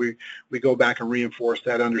sure that we go back and reinforce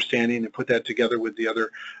that understanding and put that together with the other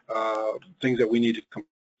things that we need to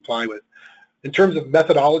comply with. In terms of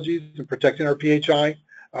methodologies and protecting our PHI,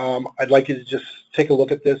 I'd like you to just take a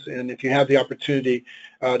look at this, and if you have the opportunity,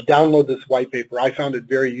 download this white paper. I found it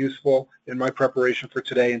very useful in my preparation for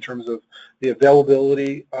today in terms of the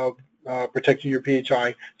availability of protecting your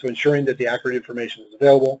PHI, so ensuring that the accurate information is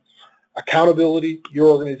available. Accountability, your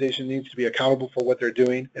organization needs to be accountable for what they're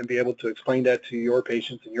doing and be able to explain that to your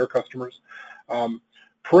patients and your customers.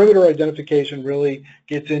 Perimeter identification really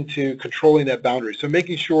gets into controlling that boundary. So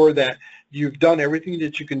making sure that you've done everything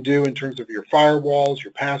that you can do in terms of your firewalls,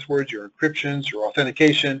 your passwords, your encryptions, your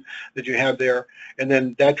authentication that you have there, and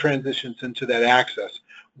then that transitions into that access.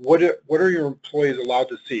 What are your employees allowed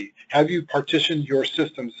to see? Have you partitioned your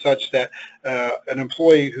system such that an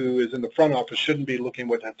employee who is in the front office shouldn't be looking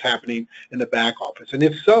what's happening in the back office? And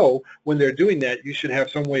if so, when they're doing that, you should have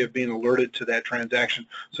some way of being alerted to that transaction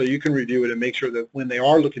so you can review it and make sure that when they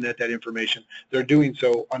are looking at that information, they're doing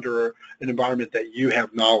so under an environment that you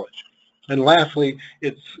have knowledge. And lastly,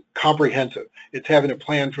 it's comprehensive. It's having a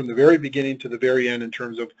plan from the very beginning to the very end in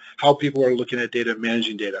terms of how people are looking at data and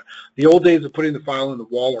managing data. The old days of putting the file in the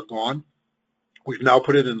wall are gone. We've now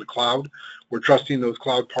put it in the cloud. We're trusting those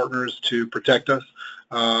cloud partners to protect us,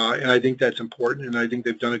 and I think that's important, and I think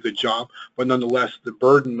they've done a good job. But nonetheless, the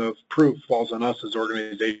burden of proof falls on us as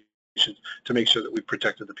organizations to make sure that we've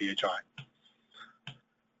protected the PHI.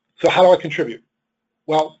 So how do I contribute?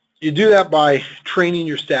 Well, you do that by training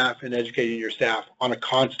your staff and educating your staff on a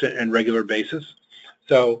constant and regular basis.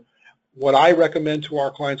 So what I recommend to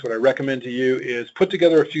our clients, what I recommend to you is put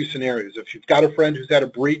together a few scenarios. If you've got a friend who's had a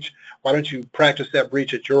breach, why don't you practice that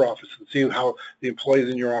breach at your office and see how the employees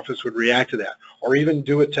in your office would react to that. Or even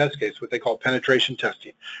do a test case, what they call penetration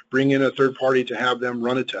testing. Bring in a third party to have them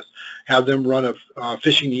run a test. Have them run a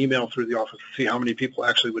phishing email through the office to see how many people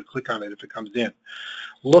actually would click on it if it comes in.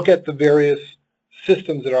 Look at the various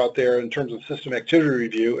systems that are out there in terms of system activity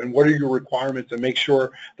review and what are your requirements, and make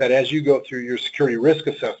sure that as you go through your security risk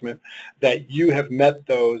assessment that you have met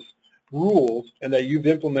those rules and that you've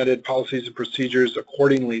implemented policies and procedures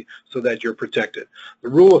accordingly so that you're protected. The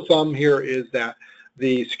rule of thumb here is that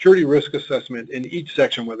the security risk assessment in each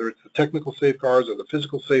section, whether it's the technical safeguards or the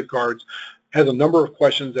physical safeguards, has a number of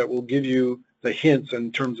questions that will give you the hints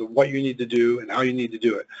in terms of what you need to do and how you need to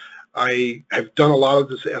do it. I have done a lot of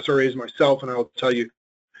this SRAs myself, and I'll tell you,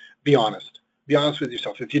 be honest. Be honest with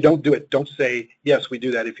yourself. If you don't do it, don't say, yes, we do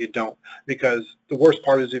that if you don't. Because the worst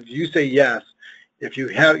part is if you say yes, if you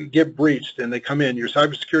get breached and they come in, your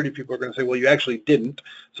cybersecurity people are going to say, well, you actually didn't,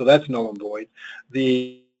 so that's null and void.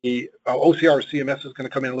 The OCR or CMS is going to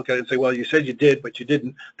come in and look at it and say, well, you said you did, but you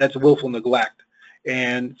didn't. That's willful neglect.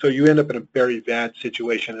 And so you end up in a very bad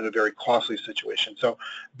situation and a very costly situation. So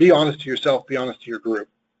be honest to yourself, be honest to your group.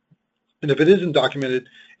 And if it isn't documented,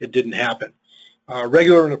 it didn't happen.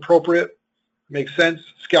 Regular and appropriate makes sense.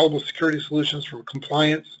 Scalable security solutions for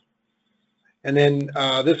compliance. And then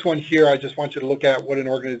this one here, I just want you to look at what an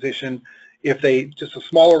organization, if they, just a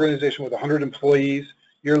small organization with 100 employees,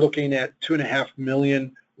 you're looking at 2.5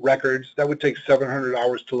 million records. That would take 700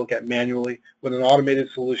 hours to look at manually. With an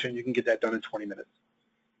automated solution, you can get that done in 20 minutes.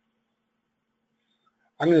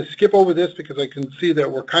 I'm going to skip over this because I can see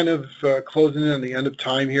that we're kind of closing in on the end of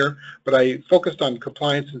time here, but I focused on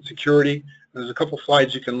compliance and security. There's a couple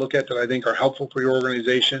slides you can look at that I think are helpful for your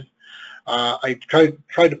organization. I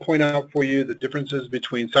tried to point out for you the differences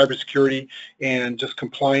between cybersecurity and just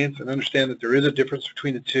compliance, and understand that there is a difference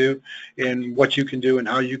between the two and what you can do and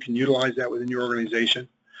how you can utilize that within your organization.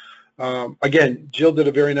 Again, Jill did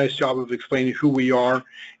a very nice job of explaining who we are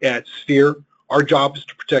at Sphere. Our job is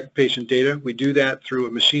to protect patient data. We do that through a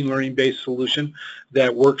machine learning-based solution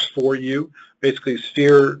that works for you. Basically,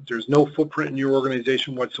 Sphere, there's no footprint in your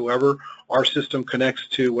organization whatsoever. Our system connects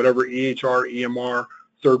to whatever EHR, EMR,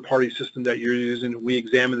 third-party system that you're using. We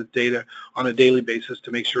examine the data on a daily basis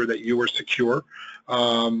to make sure that you are secure.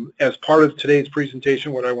 As part of today's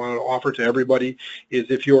presentation, what I want to offer to everybody is,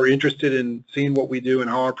 if you're interested in seeing what we do and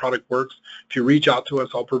how our product works, if you reach out to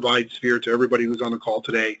us, I'll provide Sphere to everybody who's on the call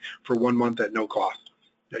today for 1 month at no cost.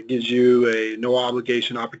 That gives you a no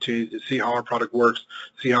obligation opportunity to see how our product works,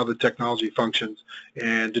 see how the technology functions,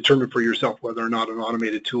 and determine for yourself whether or not an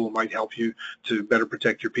automated tool might help you to better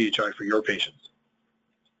protect your PHI for your patients.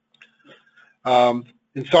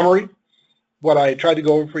 In summary, what I tried to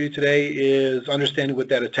go over for you today is understanding what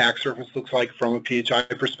that attack surface looks like from a PHI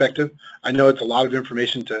perspective. I know it's a lot of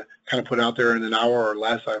information to kind of put out there in an hour or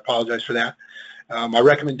less. I apologize for that. My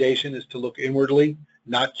recommendation is to look inwardly,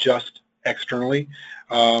 not just externally.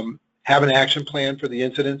 Have an action plan for the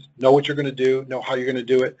incidents, know what you're going to do, know how you're going to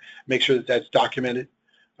do it, make sure that that's documented.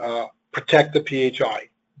 Protect the PHI.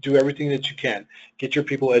 Do everything that you can. Get your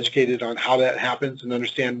people educated on how that happens and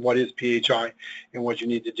understand what is PHI and what you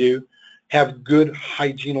need to do. Have good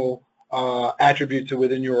hygienal attributes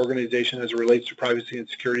within your organization as it relates to privacy and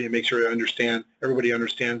security, and make sure everybody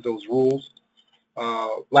understands those rules.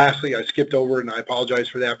 Lastly, I skipped over, and I apologize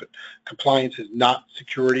for that, but compliance is not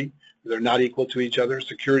security. They're not equal to each other.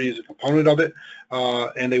 Security is a component of it,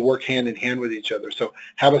 and they work hand in hand with each other. So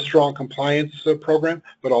have a strong compliance program,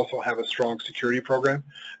 but also have a strong security program.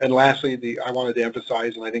 And lastly, I wanted to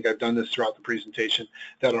emphasize, and I think I've done this throughout the presentation,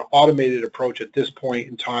 that an automated approach at this point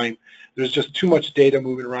in time, there's just too much data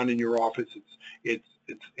moving around in your office. It's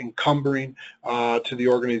encumbering to the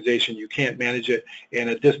organization. You can't manage it. And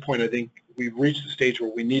at this point, I think we've reached the stage where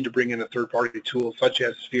we need to bring in a third-party tool such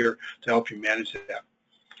as Sphere to help you manage that.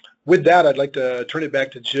 With that, I'd like to turn it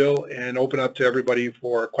back to Jill and open up to everybody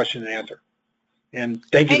for question and answer. And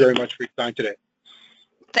thank you very much for your time today.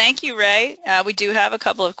 Thank you, Ray. We do have a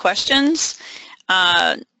couple of questions.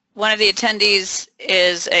 One of the attendees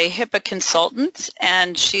is a HIPAA consultant,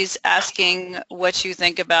 and she's asking what you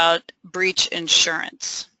think about breach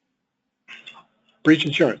insurance. Breach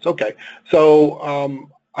insurance, okay. So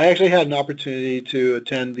I actually had an opportunity to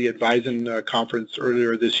attend the Advisen conference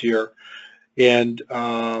earlier this year and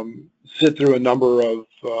sit through a number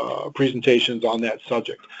of presentations on that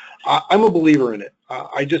subject. I'm a believer in it.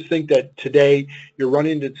 I just think that today you're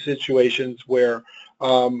running into situations where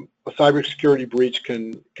a cybersecurity breach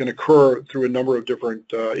can occur through a number of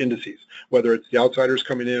different indices, whether it's the outsiders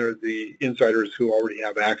coming in or the insiders who already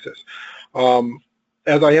have access.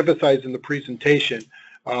 As I emphasized in the presentation,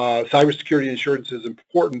 cybersecurity insurance is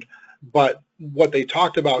important, but what they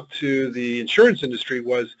talked about to the insurance industry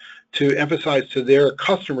was to emphasize to their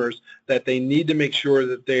customers that they need to make sure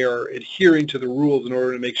that they are adhering to the rules in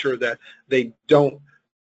order to make sure that they don't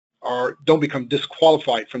become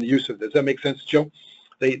disqualified from the use of this. Does that make sense, Joe?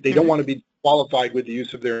 They don't want to be qualified with the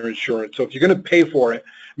use of their insurance. So if you're going to pay for it,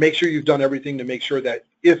 make sure you've done everything to make sure that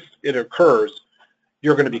if it occurs,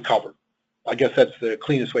 you're going to be covered. I guess that's the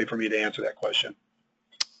cleanest way for me to answer that question.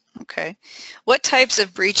 Okay. What types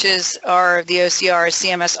of breaches are the OCR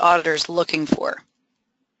CMS auditors looking for?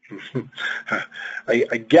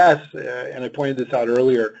 I guess, and I pointed this out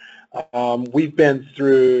earlier, we've been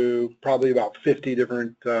through probably about 50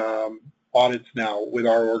 different audits now with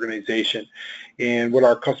our organization, and what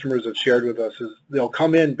our customers have shared with us is they'll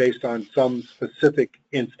come in based on some specific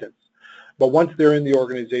instance, but once they're in the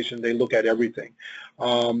organization, they look at everything.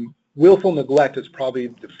 Willful neglect is probably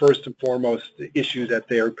the first and foremost issue that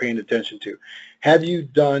they are paying attention to. Have you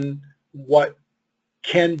done what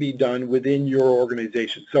can be done within your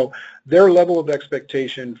organization? So their level of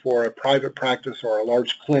expectation for a private practice or a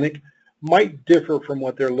large clinic might differ from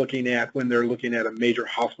what they're looking at when they're looking at a major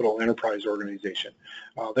hospital enterprise organization.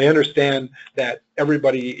 They understand that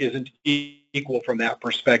everybody isn't equal from that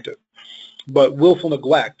perspective. But willful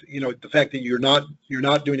neglect, the fact that you're not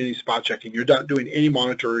doing any spot checking, you're not doing any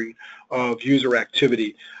monitoring of user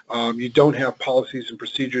activity, you don't have policies and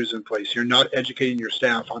procedures in place, you're not educating your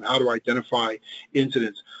staff on how to identify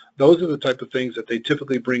incidents. Those are the type of things that they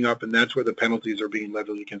typically bring up, and that's where the penalties are being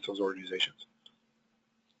levied against those organizations.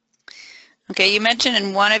 Okay, you mentioned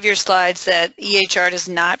in one of your slides that EHR does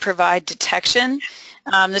not provide detection.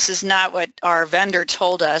 This is not what our vendor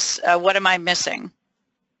told us. What am I missing?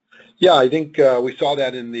 Yeah, I think we saw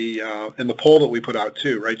that in the poll that we put out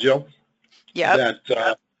too, right, Jill? Yeah.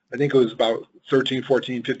 That I think it was about 13,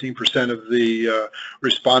 14, 15% of the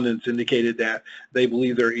respondents indicated that they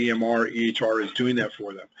believe their EMR, EHR is doing that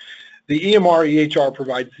for them. The EMR, EHR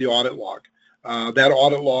provides the audit log. That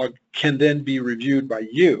audit log can then be reviewed by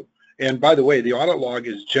you. And by the way, the audit log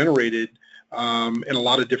is generated in a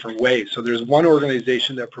lot of different ways. So there's one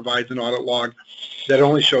organization that provides an audit log that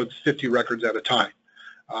only shows 50 records at a time.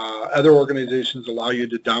 Other organizations allow you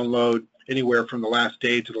to download anywhere from the last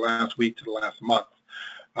day to the last week to the last month.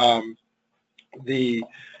 The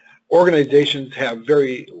organizations have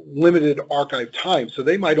very limited archive time, so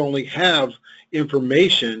they might only have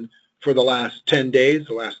information for the last 10 days,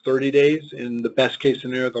 the last 30 days, in the best case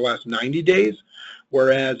scenario, the last 90 days.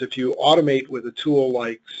 Whereas if you automate with a tool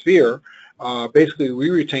like Sphere, basically we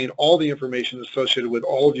retain all the information associated with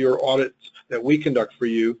all of your audits that we conduct for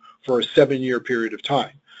you for a 7-year period of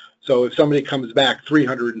time. So if somebody comes back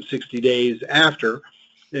 360 days after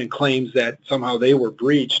and claims that somehow they were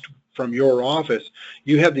breached from your office,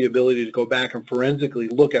 you have the ability to go back and forensically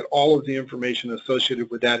look at all of the information associated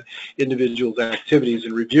with that individual's activities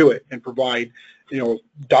and review it and provide,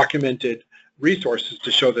 documented resources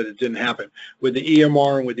to show that it didn't happen. With the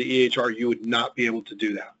EMR and with the EHR, you would not be able to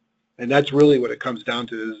do that. And that's really what it comes down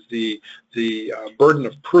to, is the burden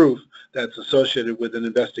of proof that's associated with an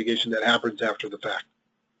investigation that happens after the fact.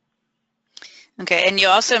 Okay, and you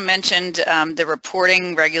also mentioned the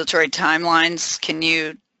reporting regulatory timelines. Can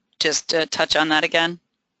you just touch on that again?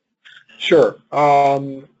 Sure.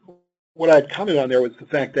 What I'd comment on there was the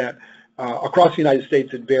fact that across the United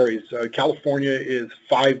States it varies. California is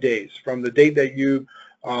 5 days from the date that you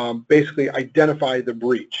basically identify the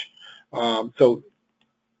breach. So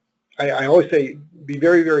I always say be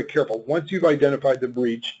very, very careful. Once you've identified the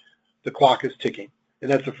breach, the clock is ticking. And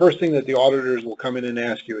that's the first thing that the auditors will come in and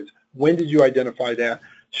ask you is, when did you identify that?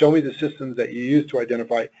 Show me the systems that you used to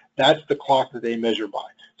identify. That's the clock that they measure by.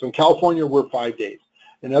 So in California, we're 5 days.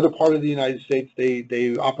 In other part of the United States,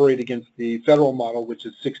 they operate against the federal model, which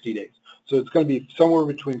is 60 days. So it's going to be somewhere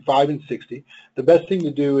between 5 and 60. The best thing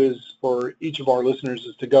to do is for each of our listeners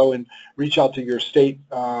is to go and reach out to your state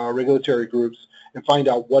regulatory groups and find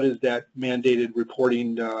out what is that mandated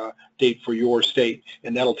reporting date for your state,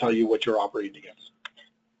 and that'll tell you what you're operating against.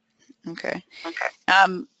 Okay.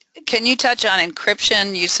 Can you touch on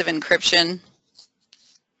encryption, use of encryption?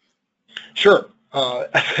 Sure.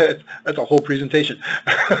 That's a whole presentation.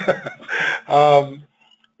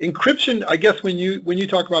 Encryption, I guess when you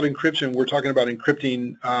talk about encryption, we're talking about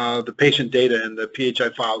encrypting the patient data and the PHI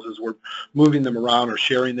files as we're moving them around or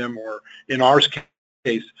sharing them, or in our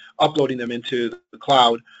case, uploading them into the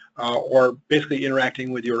cloud, or basically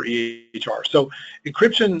interacting with your EHR. So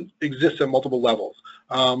encryption exists at multiple levels.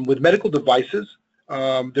 With medical devices,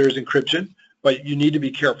 there's encryption, but you need to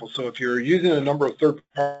be careful. So if you're using a number of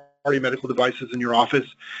third-party medical devices in your office,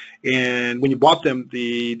 and when you bought them,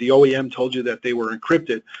 the OEM told you that they were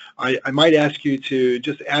encrypted, I might ask you to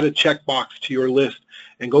just add a checkbox to your list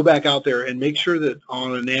and go back out there and make sure that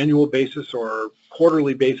on an annual basis or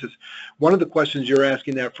quarterly basis, one of the questions you're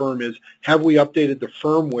asking that firm is, have we updated the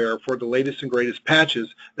firmware for the latest and greatest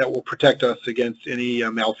patches that will protect us against any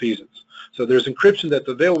malfeasance? So there's encryption that's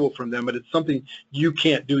available from them, but it's something you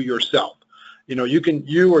can't do yourself.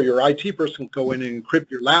 You or your IT person can go in and encrypt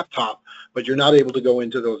your laptop, but you're not able to go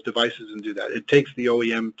into those devices and do that. It takes the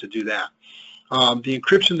OEM to do that. The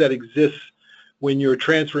encryption that exists when you're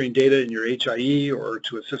transferring data in your HIE or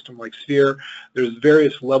to a system like Sphere, there's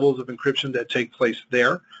various levels of encryption that take place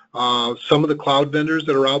there. Some of the cloud vendors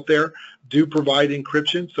that are out there do provide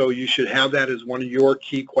encryption, so you should have that as one of your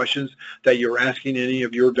key questions that you're asking any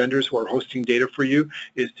of your vendors who are hosting data for you,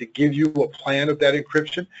 is to give you a plan of that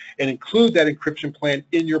encryption and include that encryption plan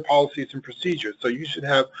in your policies and procedures. So you should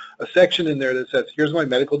have a section in there that says, here's my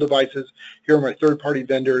medical devices, here are my third-party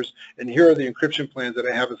vendors, and here are the encryption plans that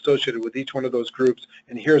I have associated with each one of those groups,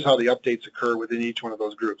 and here's how the updates occur within each one of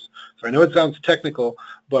those groups. So I know it sounds technical,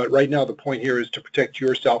 but right now the point here is to protect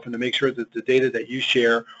yourself and to make sure that the data that you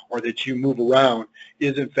share or that you move around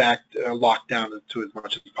is in fact locked down to as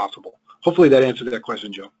much as possible. Hopefully that answered that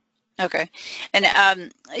question, Joe. Okay.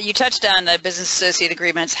 And you touched on the business associate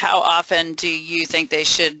agreements. How often do you think they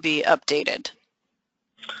should be updated?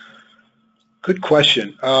 Good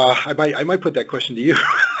question. I might put that question to you.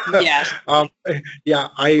 Yes. Yeah.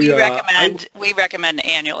 We recommend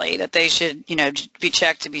annually that they should, be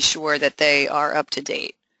checked to be sure that they are up to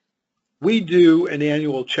date. We do an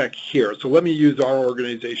annual check here. So let me use our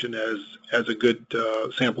organization as a good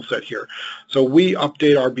sample set here. So we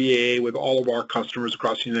update our BAA with all of our customers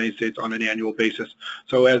across the United States on an annual basis.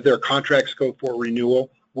 So as their contracts go for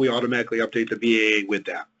renewal, we automatically update the BAA with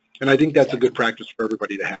that. And I think that's a good practice for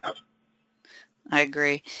everybody to have. I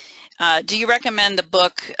agree. Do you recommend the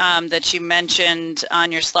book that you mentioned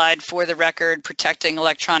on your slide, For the Record, Protecting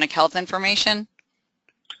Electronic Health Information?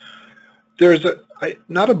 There's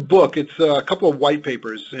not a book, it's a couple of white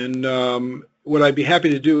papers, and what I'd be happy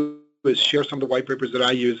to do is share some of the white papers that I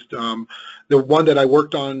used. The one that I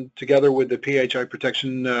worked on together with the PHI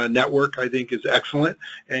Protection Network I think is excellent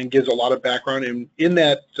and gives a lot of background, and in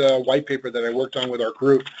that white paper that I worked on with our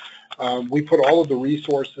group, we put all of the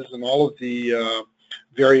resources and all of the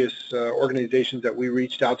various organizations that we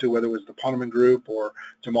reached out to, whether it was the Poneman Group or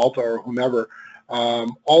Jamalta or whomever.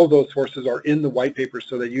 All of those sources are in the white paper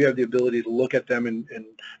so that you have the ability to look at them and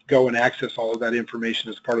go and access all of that information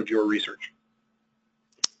as part of your research.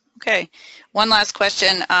 Okay. One last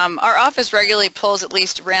question. Our office regularly pulls at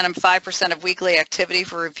least a random 5% of weekly activity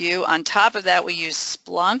for review. On top of that, we use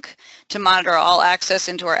Splunk to monitor all access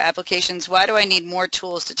into our applications. Why do I need more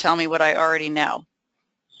tools to tell me what I already know?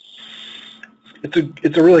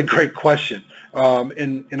 It's a really great question.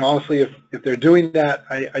 And honestly, if they're doing that,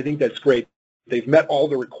 I think that's great. They've met all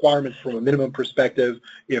the requirements from a minimum perspective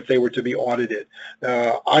if they were to be audited.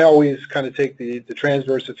 I always kind of take the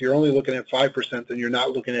transverse. If you're only looking at 5%, then you're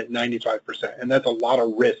not looking at 95%, and that's a lot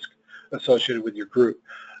of risk associated with your group.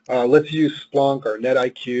 Let's use Splunk or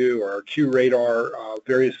NetIQ or QRadar,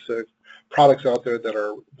 various products out there that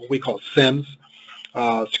are what we call SIEMs,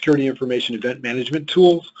 Security Information Event Management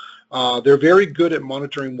tools. They're very good at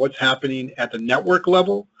monitoring what's happening at the network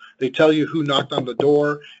level. They tell you who knocked on the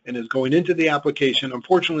door and is going into the application.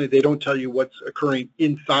 Unfortunately, they don't tell you what's occurring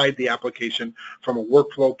inside the application from a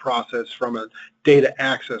workflow process, from a data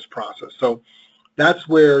access process. So that's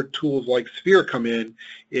where tools like Sphere come in,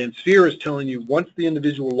 and Sphere is telling you once the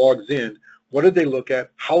individual logs in, what did they look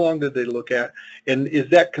at, how long did they look at, and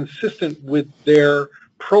is that consistent with their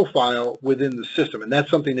profile within the system? And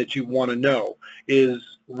that's something that you want to know. Is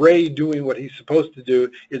Ray doing what he's supposed to do?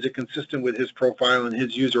 Is it consistent with his profile and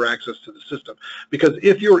his user access to the system? Because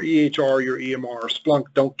if your EHR, your EMR, or Splunk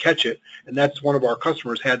don't catch it, and that's one of our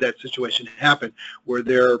customers had that situation happen where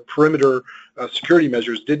their perimeter security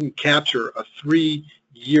measures didn't capture a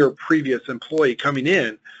 3-year previous employee coming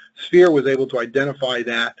in, Sphere was able to identify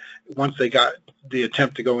that once they got the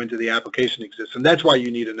attempt to go into the application exists. And that's why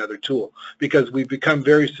you need another tool, because we've become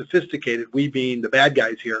very sophisticated, we being the bad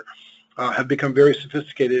guys here, have become very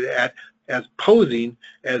sophisticated at as posing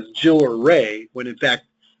as Jill or Ray, when in fact,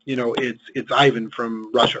 you know, it's Ivan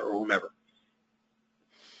from Russia or whomever.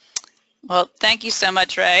 Well, thank you so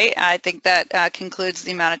much, Ray. I think that concludes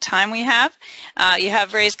the amount of time we have. You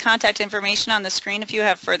have Ray's contact information on the screen if you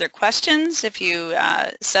have further questions. If you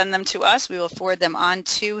send them to us, we will forward them on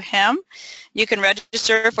to him. You can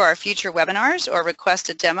register for our future webinars or request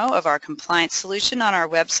a demo of our compliance solution on our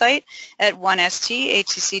website at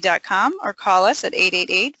 1sthcc.com or call us at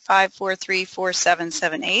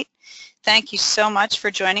 888-543-4778. Thank you so much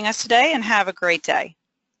for joining us today, and have a great day.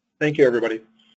 Thank you, everybody.